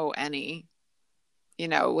don't know any,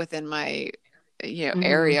 within my, Hmm.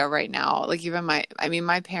 area right now. Like even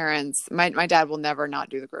my parents, my dad will never not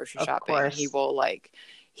do the grocery Of shopping. He course. will like,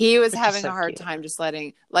 he was Which is having so a hard cute. time just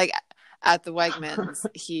letting, like at the Wegmans,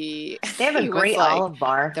 They have a he was great like, olive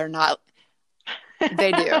bar. they're not,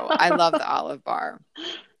 they do. I love the Olive Bar.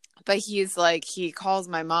 But he's like, he calls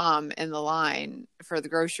my mom in the line for the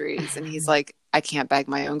groceries and he's like, I can't bag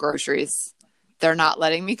my own groceries. They're not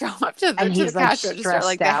letting me go up to And the he's like cash register. Like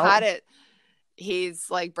stressed they had out. it. He's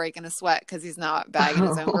like breaking a sweat because he's not bagging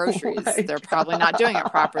his own Oh groceries. my They're probably not doing it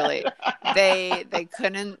properly. God. They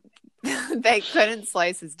couldn't they couldn't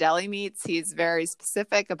slice his deli meats. He's very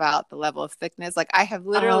specific about the level of thickness. Like I have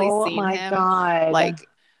literally Oh seen my him God. like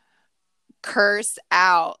curse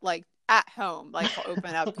out like at home. Like he'll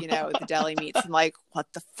open up, the deli meats and like, what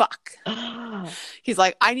the fuck? He's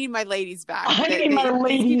like, I need my ladies back. I need my These people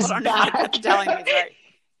ladies don't know how to back. cook the deli meats right.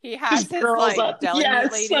 He has His his girls like up. deli meat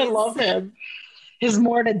Yes, I ladies. love him. His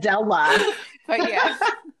mortadella. But yeah.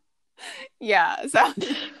 Yeah.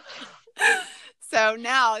 So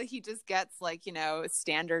now he just gets like,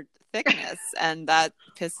 standard thickness and that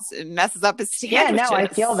messes up his Yeah, sandwiches. no, I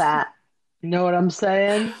feel that. Know what I'm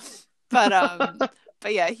saying?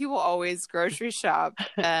 But yeah, he will always grocery shop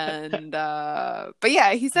and but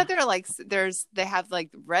yeah, he said they have like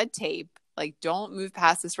red tape, like don't move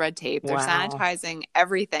past this red tape. They're Wow. sanitizing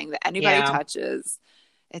everything that anybody touches.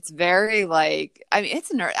 It's very like, I mean,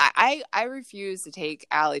 it's I refuse to take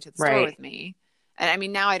Allie to the store with me. And I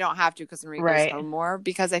mean, now I don't have to because Enrico's home more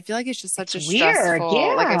because I feel like it's just such a stressful,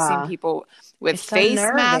 Yeah. like I've seen people with It's so face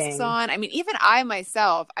nerving. masks on. I mean, even I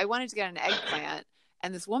myself, I wanted to get an eggplant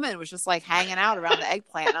and this woman was just like hanging out around the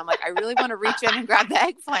eggplant. And I'm like, I really want to reach in and grab the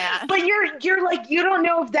eggplant. But you're like, you don't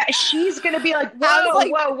know if that she's going to be like, whoa,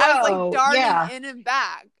 I was like darting in and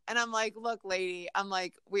back. And I'm like, look, lady, I'm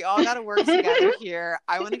like, we all got to work together here.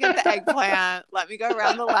 I want to get the eggplant. Let me go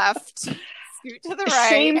around the left, scoot to the right.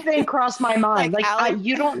 Same thing crossed my mind. Like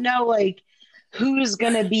you don't know, like, who's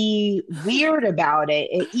going to be weird about it,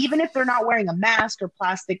 even if they're not wearing a mask or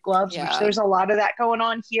plastic gloves, which there's a lot of that going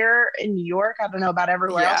on here in New York. I don't know about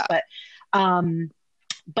everywhere else,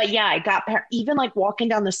 but yeah, I got even like walking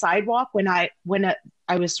down the sidewalk when I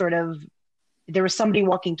was sort of, there was somebody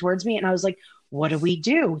walking towards me and I was like, what do we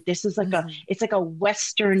do? This is like it's like a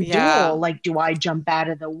Western duel. Like, do I jump out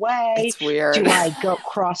of the way? It's weird. Do I go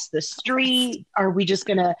across the street? Are we just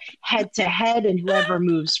going to head to head and whoever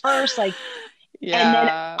moves first? Like, and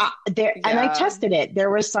then and I tested it. There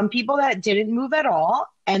was some people that didn't move at all.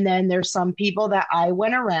 And then there's some people that I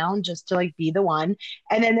went around just to like be the one.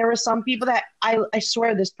 And then there were some people that I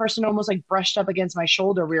swear this person almost like brushed up against my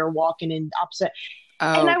shoulder. We were walking in opposite.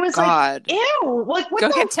 And I was God. like, ew, like, what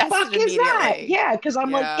the fuck is that? Yeah, because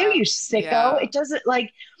I'm like, ew, you sicko. It doesn't,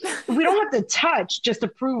 like, we don't have to touch just to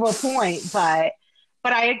prove a point. But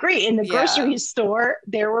I agree. In the grocery store,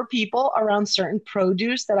 there were people around certain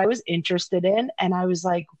produce that I was interested in. And I was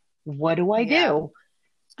like, what do I do?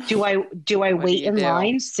 Do I wait in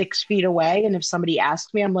line 6 feet away? And if somebody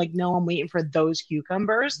asks me, I'm like, no, I'm waiting for those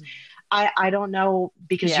cucumbers. I don't know,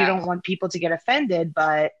 because you don't want people to get offended,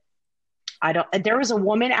 but I don't. There was a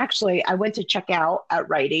woman, actually, I went to check out at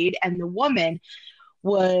Rite Aid, and the woman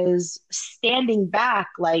was standing back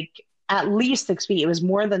like at least 6 feet. It was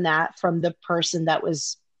more than that from the person that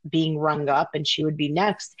was being rung up, and she would be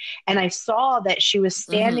next. And I saw that she was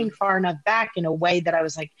standing far enough back in a way that I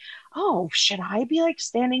was like, oh, should I be like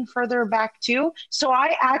standing further back too? So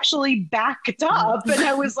I actually backed up, and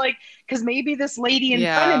I was like, because maybe this lady in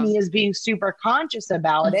front of me is being super conscious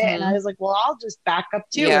about it. And I was like, well, I'll just back up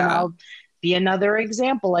too. And I'll be another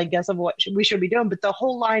example, I guess, of what we should be doing. But the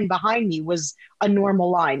whole line behind me was a normal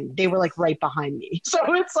line. They were like right behind me.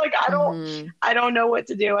 So it's like, I don't know what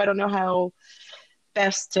to do. I don't know how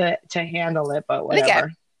best to handle it, but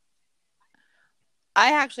whatever.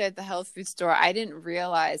 I actually, at the health food store, I didn't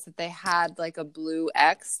realize that they had like a blue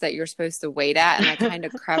X that you're supposed to wait at. And I kind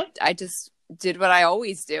of I just did what I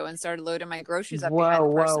always do and started loading my groceries up behind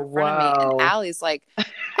the person in front of me. And Allie's like,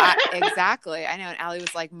 exactly. I know. And Allie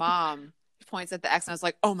was like, Mom, points at the X. And I was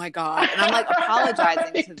like, oh my God. And I'm like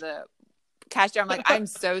apologizing to the cashier. I'm like, I'm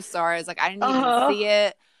so sorry. I was like, I didn't even see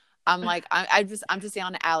it. I'm like, I'm just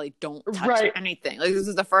yelling at Allie, don't touch anything. Like, this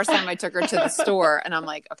is the first time I took her to the store, and I'm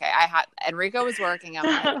like, okay, Enrico was working. I'm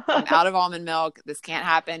like, I'm out of almond milk. This can't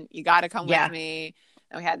happen. You got to come with me.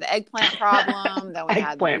 Then we had the eggplant problem. Then we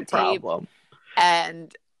had the tape problem.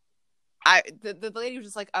 And the lady was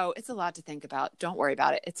just like, oh, it's a lot to think about. Don't worry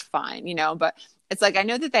about it. It's fine, But it's like, I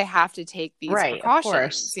know that they have to take these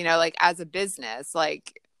precautions, like as a business,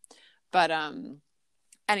 like, but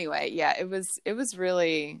anyway, it was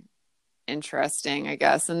really interesting, I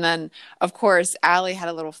guess. And then, of course, Allie had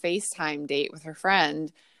a little FaceTime date with her friend,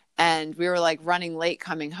 and we were like running late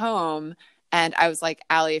coming home. And I was like,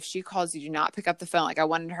 Allie, if she calls you, do not pick up the phone. Like, I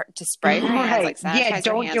wanted her to spray her hands, like sanitize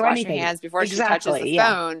her hands, wash her hands before she touches the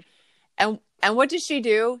phone. And what does she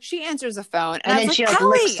do? She answers the phone, and then she like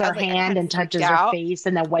licks her hand and touches her face,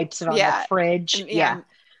 and then wipes it on the fridge.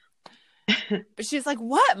 But she's like,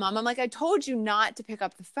 what, Mom? I'm like, I told you not to pick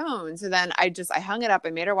up the phone. So then I hung it up. I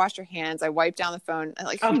made her wash her hands. I wiped down the phone.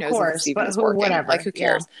 Like, who knows if Stephen's working? Whatever. Like, who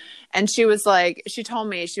cares? Yeah. And she was like, she told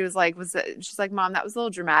me, she was like, she's like, Mom, that was a little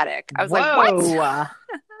dramatic. I was like, what?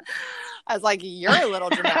 I was like, you're a little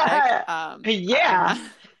dramatic.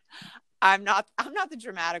 I'm not the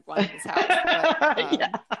dramatic one in this house.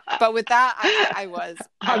 But with that, I was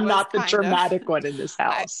not the dramatic one in this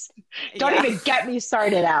house. Don't even get me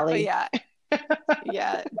started, Allie.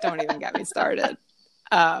 Don't even get me started.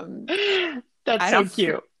 That's so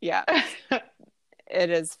cute. Yeah. It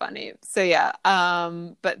is funny. So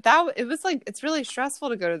but it was like, it's really stressful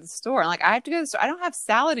to go to the store. And like, I have to go to the store. I don't have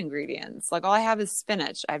salad ingredients. Like, all I have is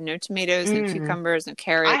spinach. I have no tomatoes, no cucumbers, no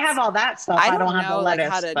carrots. I have all that stuff. I don't have the lettuce,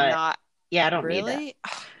 how to not. Yeah, I don't really need it.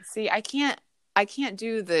 See, I can't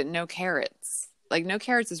do the no carrots. Like, no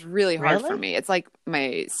carrots is really hard for me. It's like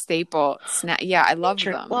my staple snack. Yeah, I love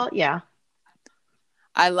them. Well, yeah.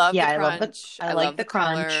 I love the crunch. I love the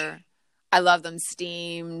crunch. Color. I love them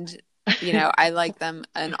steamed. I like them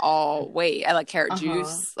in all weight. I like carrot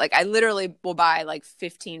juice. Like, I literally will buy like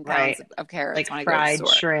 15 pounds of carrots, like when I go to the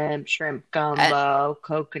store. Fried shrimp gumbo,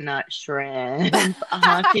 coconut shrimp.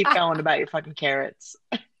 Keep going about your fucking carrots.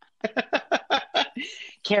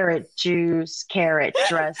 Carrot juice, carrot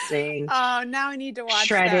dressing. Oh, now I need to watch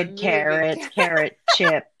shredded carrots, carrot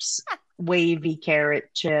chips, wavy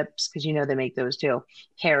carrot chips, because they make those too.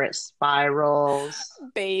 Carrot spirals,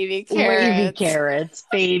 baby carrots, wavy carrots,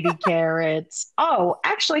 baby carrots. Oh,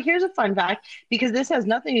 actually, here's a fun fact, because this has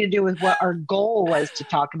nothing to do with what our goal was to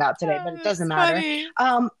talk about today, but it doesn't matter.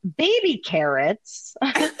 Baby carrots.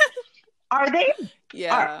 Are they?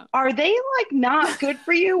 Yeah. Are they like not good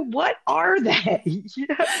for you? What are they?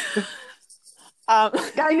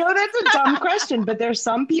 I know that's a dumb question, but there's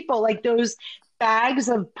some people, like those bags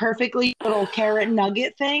of perfectly little carrot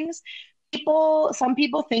nugget things. Some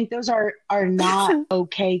people think those are not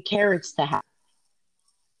okay carrots to have.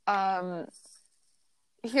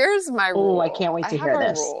 Here's my rule. Oh, I can't wait to hear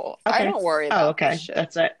this. Rule. Okay. I don't worry about this shit.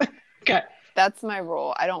 That's it. Okay. That's my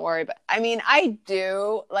rule. I don't worry. But I mean, I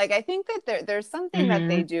do. Like, I think that there's something that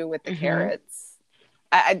they do with the carrots.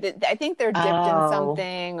 I think they're dipped in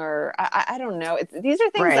something, or I don't know. These are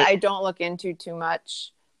things that I don't look into too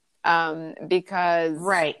much, because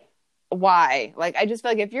why? Like, I just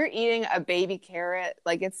feel like if you're eating a baby carrot,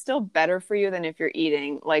 like it's still better for you than if you're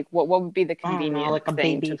eating like what would be the convenient like a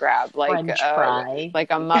thing baby to grab, French fry,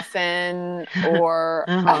 like a muffin or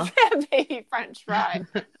uh-huh. a baby French fry.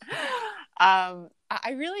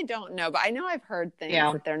 I really don't know, but I know I've heard things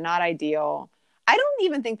that they're not ideal. I don't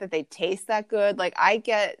even think that they taste that good. Like I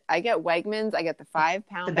get Wegmans, I get the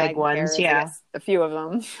 5-pound bag of carrots, I get a few of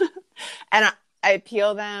them, and I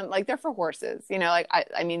peel them like they're for horses, you know. Like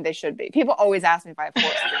I mean, they should be. People always ask me if I have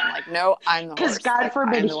horses, and I'm like, no, I'm the horse. Because God like,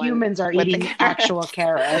 forbid humans are eating actual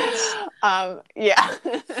carrots. Yeah.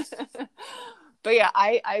 But yeah,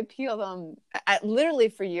 I peel them literally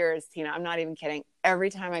for years, Tina. I'm not even kidding. Every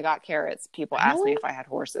time I got carrots, people asked me if I had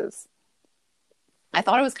horses. I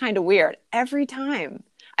thought it was kind of weird every time.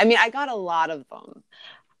 I mean, I got a lot of them.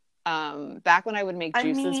 Back when I would make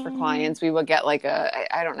juices for clients, we would get like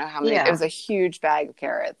I don't know how many. It was a huge bag of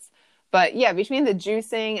carrots. But yeah, between the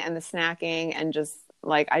juicing and the snacking and just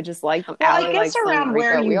like, I just like them. Well, I guess around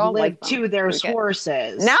where you live too, there's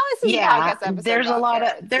horses. Now this is a podcast episode. There's a lot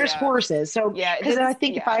of horses. So because I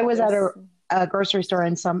think if I was at a grocery store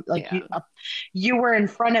and some like you were in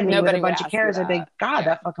front of me with a bunch of carrots, I'd be like, God,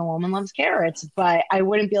 that fucking woman loves carrots. But I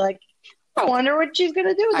wouldn't be like, I wonder what she's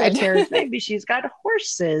gonna do with those carrots. Maybe she's got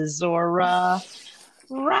horses or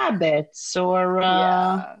rabbits or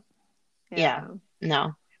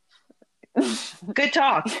no. Good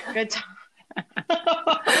talk. Good talk.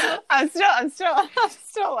 I'm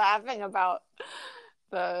still laughing about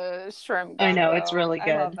the shrimp gumbo. I know, it's really good.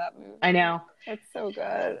 I love that movie. I know. It's so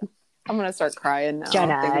good. I'm gonna start crying now.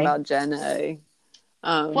 Jenna. Thinking about Jenna.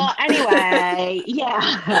 Well, anyway,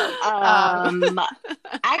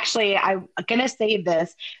 actually, I'm gonna save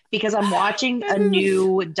this because I'm watching a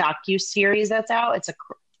new docu-series that's out. It's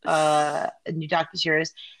a new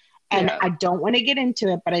docu-series. And I don't want to get into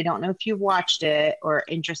it, but I don't know if you've watched it or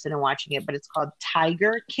interested in watching it, but it's called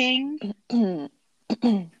Tiger King. Oh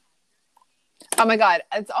my God.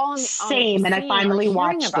 It's all same. And I finally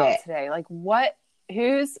watched it today. Like what,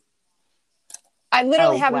 I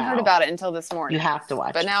literally haven't heard about it until this morning. You have to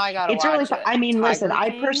watch it. But now I got to watch really it. I mean, listen,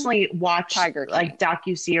 I personally watch like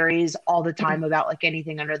docu-series all the time about like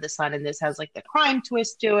anything under the sun. And this has like the crime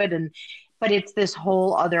twist to it. But it's this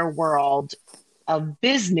whole other world of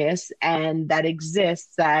business and that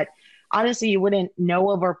exists that honestly you wouldn't know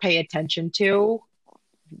of or pay attention to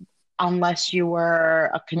unless you were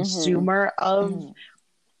a consumer of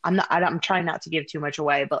I'm trying not to give too much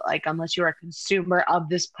away, but like unless you're a consumer of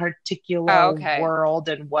this particular world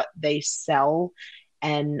and what they sell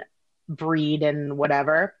and breed and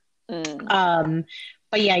whatever. But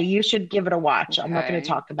yeah, you should give it a watch. I'm not going to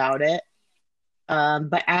talk about it.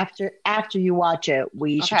 But after you watch it,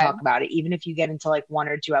 we should talk about it, even if you get into like 1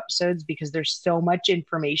 or 2 episodes, because there's so much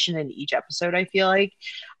information in each episode. I feel like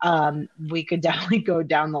we could definitely go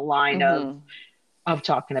down the line of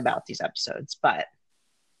talking about these episodes. But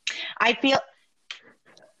I feel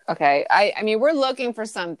I mean, we're looking for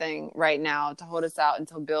something right now to hold us out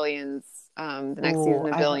until Billions, the next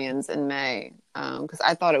season of Billions in May. Because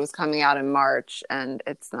I thought it was coming out in March and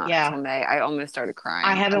it's not until May. I almost started crying.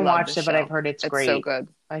 I haven't watched it, but I've heard it's great. It's so good.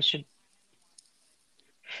 I should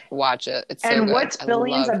watch it. It's so and good. What's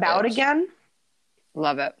Billions about again?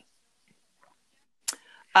 Love it.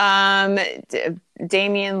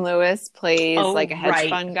 Damian Lewis plays like a hedge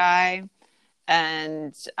fund guy.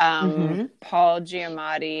 And Paul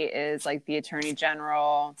Giamatti is like the attorney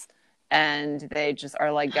general, and they just are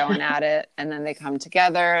like going at it, and then they come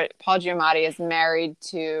together. Paul Giamatti is married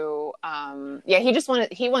to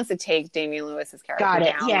he wants to take Damian Lewis's character down.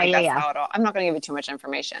 How it all, I'm not going to give you too much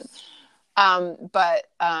information. But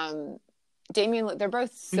Damian, they're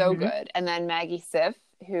both so good. And then Maggie Siff,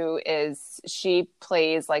 she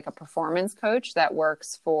plays like a performance coach that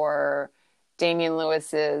works for Damian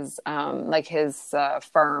Lewis's, like his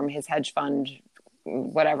firm, his hedge fund,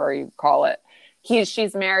 whatever you call it.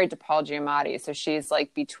 She's married to Paul Giamatti, so she's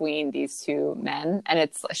like between these two men,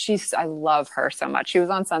 and I love her so much. She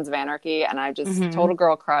was on Sons of Anarchy, and I just total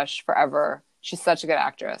girl crush forever. She's such a good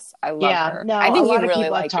actress. I love her. No, I think a lot you'd of really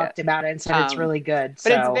people like have talked about it and said it's really good.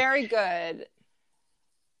 But it's very good.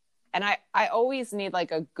 And I always need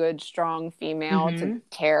like a good, strong female to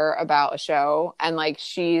care about a show. And like,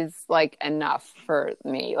 she's like enough for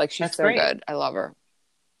me. Like she's so good. I love her.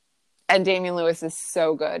 And Damian Lewis is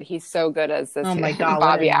so good. He's so good as this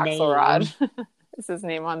Bobby Axelrod is his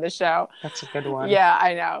name on the show. That's a good one. Yeah,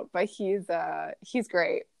 I know. But he's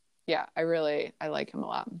great. Yeah, I like him a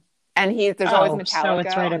lot. And there's always Metallica so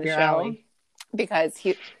it's right on up the your show. alley. Because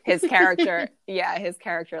his character, his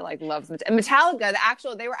character like loves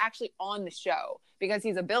Metallica. They were actually on the show because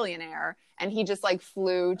he's a billionaire and he just like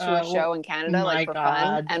flew to a show in Canada like for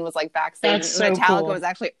fun and was like backstage. That's so Metallica cool. was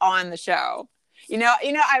actually on the show.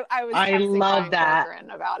 I love that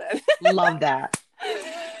about it. Love that.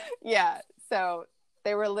 Yeah, so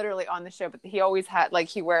they were literally on the show, but he always had like,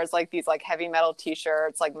 he wears like these like heavy metal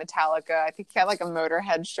t-shirts like Metallica. I think he had like a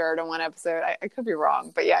Motorhead shirt in one episode. I could be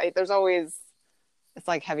wrong, but yeah, there's always, it's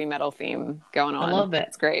like heavy metal theme going on. I love it.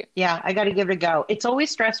 It's great. Yeah, I got to give it a go. It's always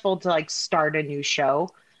stressful to like start a new show.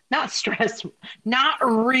 Not stress, not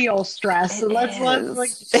real stress. Let's like,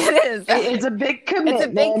 it is. It's a big commitment. It's a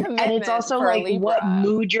big commitment, and it's also like what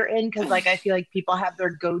mood you're in, because like I feel like people have their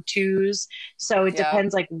go-tos, so it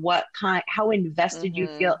depends like what kind, how invested you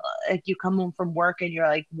feel. Like you come home from work and you're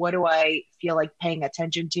like, what do I feel like paying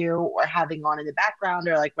attention to or having on in the background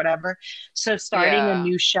or like whatever. So starting a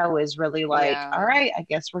new show is really like, all right, I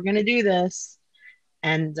guess we're gonna do this.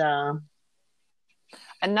 And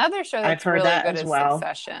another show that's really good is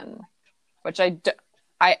Succession, which I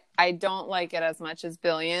don't like it as much as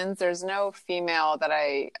Billions. There's no female that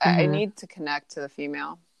I need to connect to the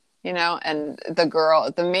female, and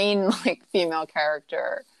the main like female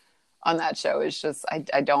character on that show is just,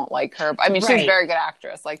 I don't like her. I mean, she's a very good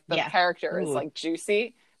actress. Like the character is like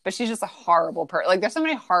juicy, but she's just a horrible person. Like there's so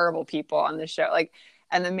many horrible people on this show. Like,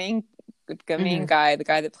 and the main guy, the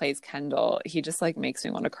guy that plays Kendall, he just like makes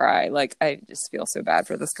me want to cry. Like I just feel so bad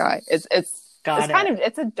for this guy. It's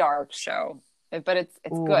a dark show, but it's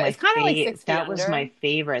good. It's kind of like 6 Feet That Under. Was my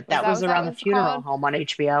favorite. That was around the funeral home on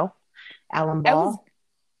HBO. Alan Ball.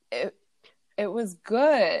 It was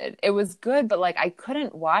good. It was good, but like I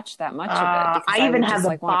couldn't watch that much of it. I even have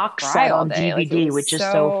the box set on DVD, which is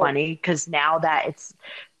so funny because now that it's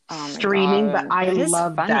streaming, but I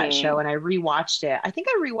love that show and I rewatched it. I think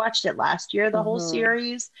I rewatched it last year, the whole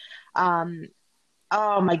series. Oh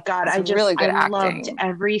my God. I loved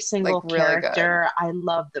every single character. I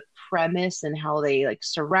loved the premise and how they like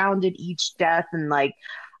surrounded each death and like,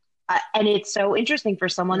 and it's so interesting for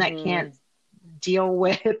someone that can't deal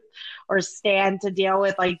with or stand to deal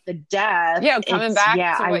with like the death. Yeah, coming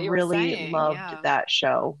back to what you were saying. I really loved that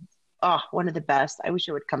show. Oh, one of the best. I wish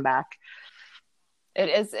it would come back. It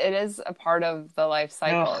is a part of the life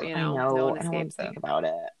cycle, I know. No one escapes I don't think about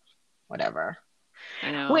it. Whatever.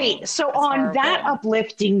 I know. Wait, so it's on horrible. That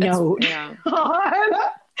uplifting note,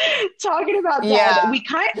 talking about that,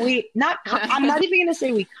 I'm not even gonna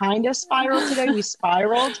say we kind of spiraled today. We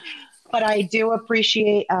spiraled, but I do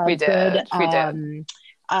appreciate good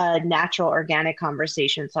natural organic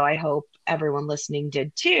conversation. So I hope everyone listening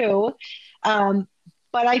did too.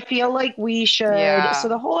 But I feel like we should. So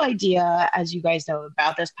the whole idea, as you guys know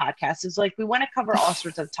about this podcast, is like we want to cover all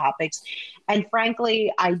sorts of topics. And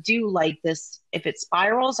frankly, I do like this. If it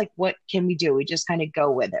spirals, like what can we do? We just kind of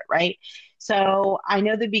go with it, right? So I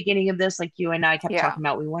know the beginning of this, like you and I kept talking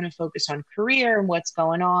about, we want to focus on career and what's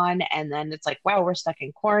going on. And then it's like, wow, we're stuck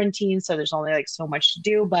in quarantine. So there's only like so much to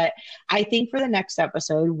do. But I think for the next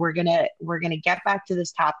episode, we're going to get back to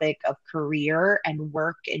this topic of career and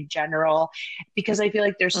work in general, because I feel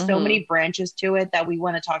like there's so many branches to it that we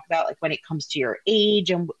want to talk about, like when it comes to your age.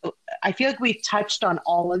 And I feel like we've touched on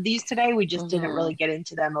all of these today. We just didn't really get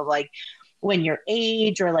into them of like, when your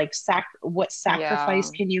age or like what sacrifice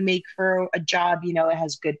can you make for a job? It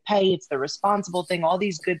has good pay. It's the responsible thing, all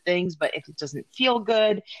these good things. But if it doesn't feel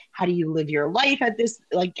good, how do you live your life at this,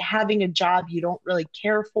 like having a job you don't really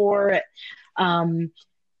care for? So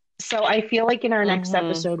I feel like in our next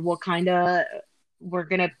episode, we're going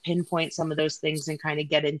to pinpoint some of those things and kind of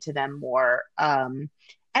get into them more. And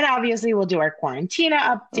obviously we'll do our Quarantina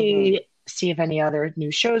update. See if any other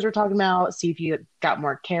new shows we're talking about, see if you got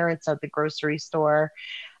more carrots at the grocery store.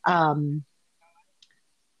 No,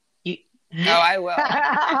 I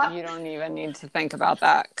will. You don't even need to think about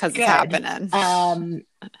that because it's happening.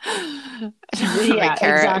 Yeah,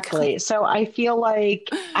 exactly. So I feel like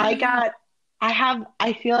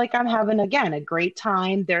I feel like I'm having, again, a great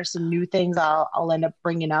time. There's some new things I'll end up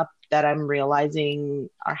bringing up that I'm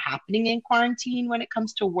realizing are happening in quarantine when it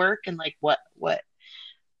comes to work and like what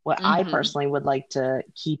I personally would like to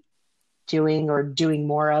keep doing or doing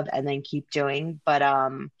more of and then keep doing. But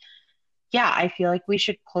I feel like we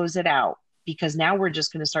should close it out because now we're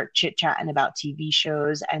just going to start chit-chatting about TV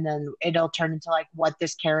shows and then it'll turn into like what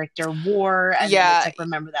this character wore. And then it's like,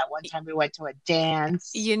 remember that one time we went to a dance?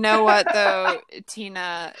 You know what though,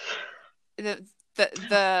 Tina,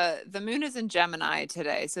 the moon is in Gemini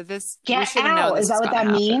today. So this, get out. Is that what that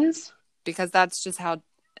mean? Because that's just how,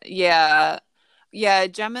 Yeah,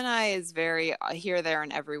 Gemini is very here, there,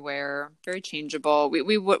 and everywhere. Very changeable.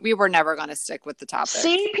 We were never going to stick with the topic.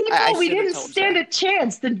 See, people, we didn't stand a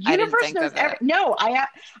chance. The universe knows everything. No, I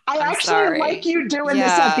actually sorry. like you doing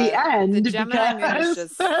this at the end. The Gemini moon is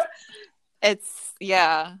just,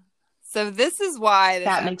 So this is why this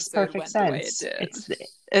that makes perfect sense.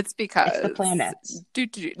 It's because it's the planets.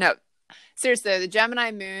 No. Seriously, the Gemini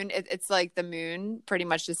moon, it's like the moon pretty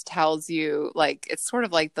much just tells you, like, it's sort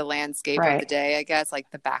of like the landscape of the day, I guess, like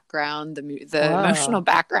the background, the emotional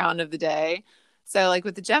background of the day. So like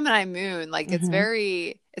with the Gemini moon, like it's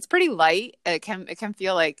pretty light. It can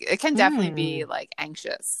feel like, it can definitely be like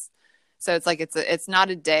anxious. So it's like, it's not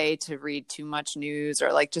a day to read too much news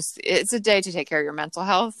or like it's a day to take care of your mental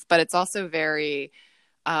health, but it's also very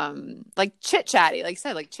like chit-chatty, like I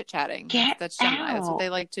said, like chit-chatting. That's Gemini. That's what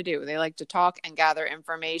they like to do. They like to talk and gather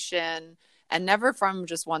information, and never from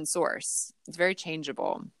just one source. It's very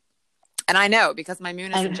changeable. And I know, because my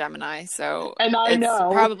moon is in Gemini, so it's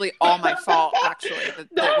probably all my fault, actually,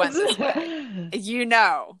 that went this way. You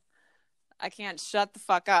know, I can't shut the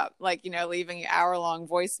fuck up, like, leaving hour-long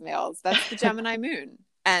voicemails. That's the Gemini moon.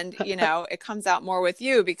 And, it comes out more with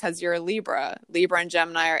you because you're a Libra. Libra and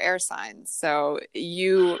Gemini are air signs. So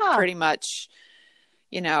you pretty much,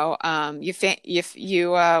 what's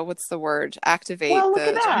the word? Activate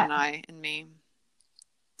the Gemini in me.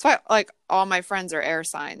 So like all my friends are air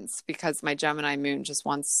signs because my Gemini moon just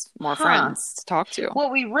wants more friends to talk to.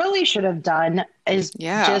 What we really should have done is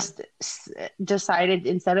just decided,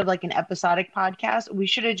 instead of like an episodic podcast, we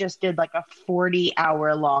should have just did like a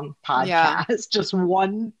 40-hour long podcast, just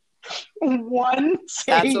one.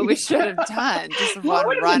 That's what we should have done. Just one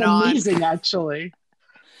run on. Amazing, actually.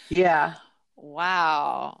 Yeah.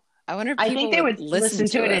 Wow. I wonder if people I think they would listen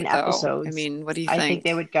to it in episodes. I mean, what do you think? I think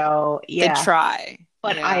they would go, yeah. They'd try.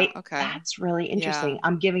 But that's really interesting. Yeah.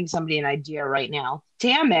 I'm giving somebody an idea right now.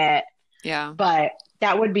 Damn it. Yeah. But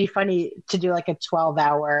that would be funny to do like a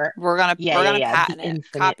 12-hour. We're gonna patent it.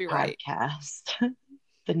 Infinite Copyright podcast.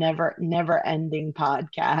 The never ending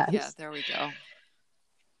podcast. Yeah, there we go.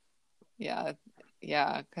 Yeah.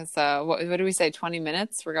 Yeah. Because what do we say? 20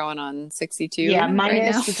 minutes? We're going on 62. Yeah,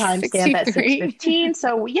 minus the timestamp at 6:15.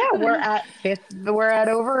 So yeah, we're at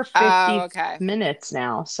over 50 minutes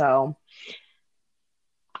now. So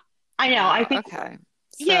I know. I think. Okay.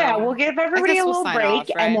 So we'll give everybody a little break, off,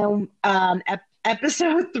 right? And then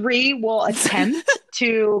episode 3 we'll attempt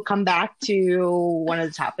to come back to one of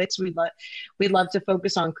the topics. We'd love to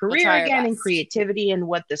focus on career again and creativity and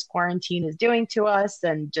what this quarantine is doing to us,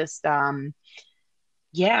 and just I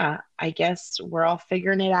guess we're all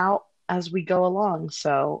figuring it out as we go along.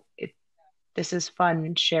 So this is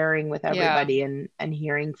fun sharing with everybody and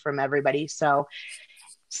hearing from everybody. So.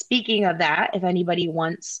 Speaking of that, if anybody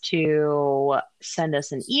wants to send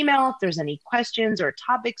us an email, if there's any questions or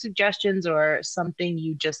topic suggestions or something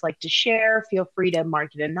you just like to share, feel free to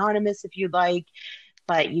mark it anonymous if you'd like.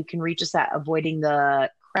 But you can reach us at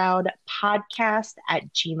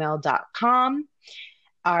avoidingthecrowdpodcast@gmail.com.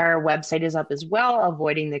 Our website is up as well,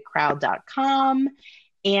 avoidingthecrowd.com.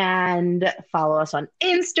 And follow us on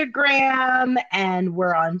Instagram, and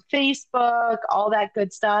we're on Facebook, all that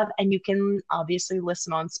good stuff. And you can obviously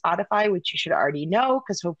listen on Spotify, which you should already know,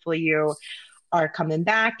 because hopefully you are coming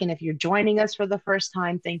back. And if you're joining us for the first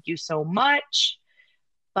time, thank you so much.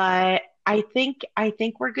 But I think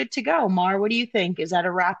we're good to go. Mar, what do you think? Is that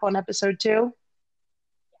a wrap on episode 2?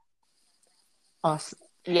 Awesome.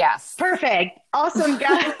 Yes. Perfect. Awesome,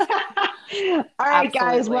 guys. All right,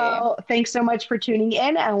 guys. Well, thanks so much for tuning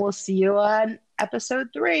in, and we'll see you on episode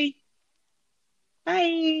 3.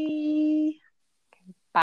 Bye.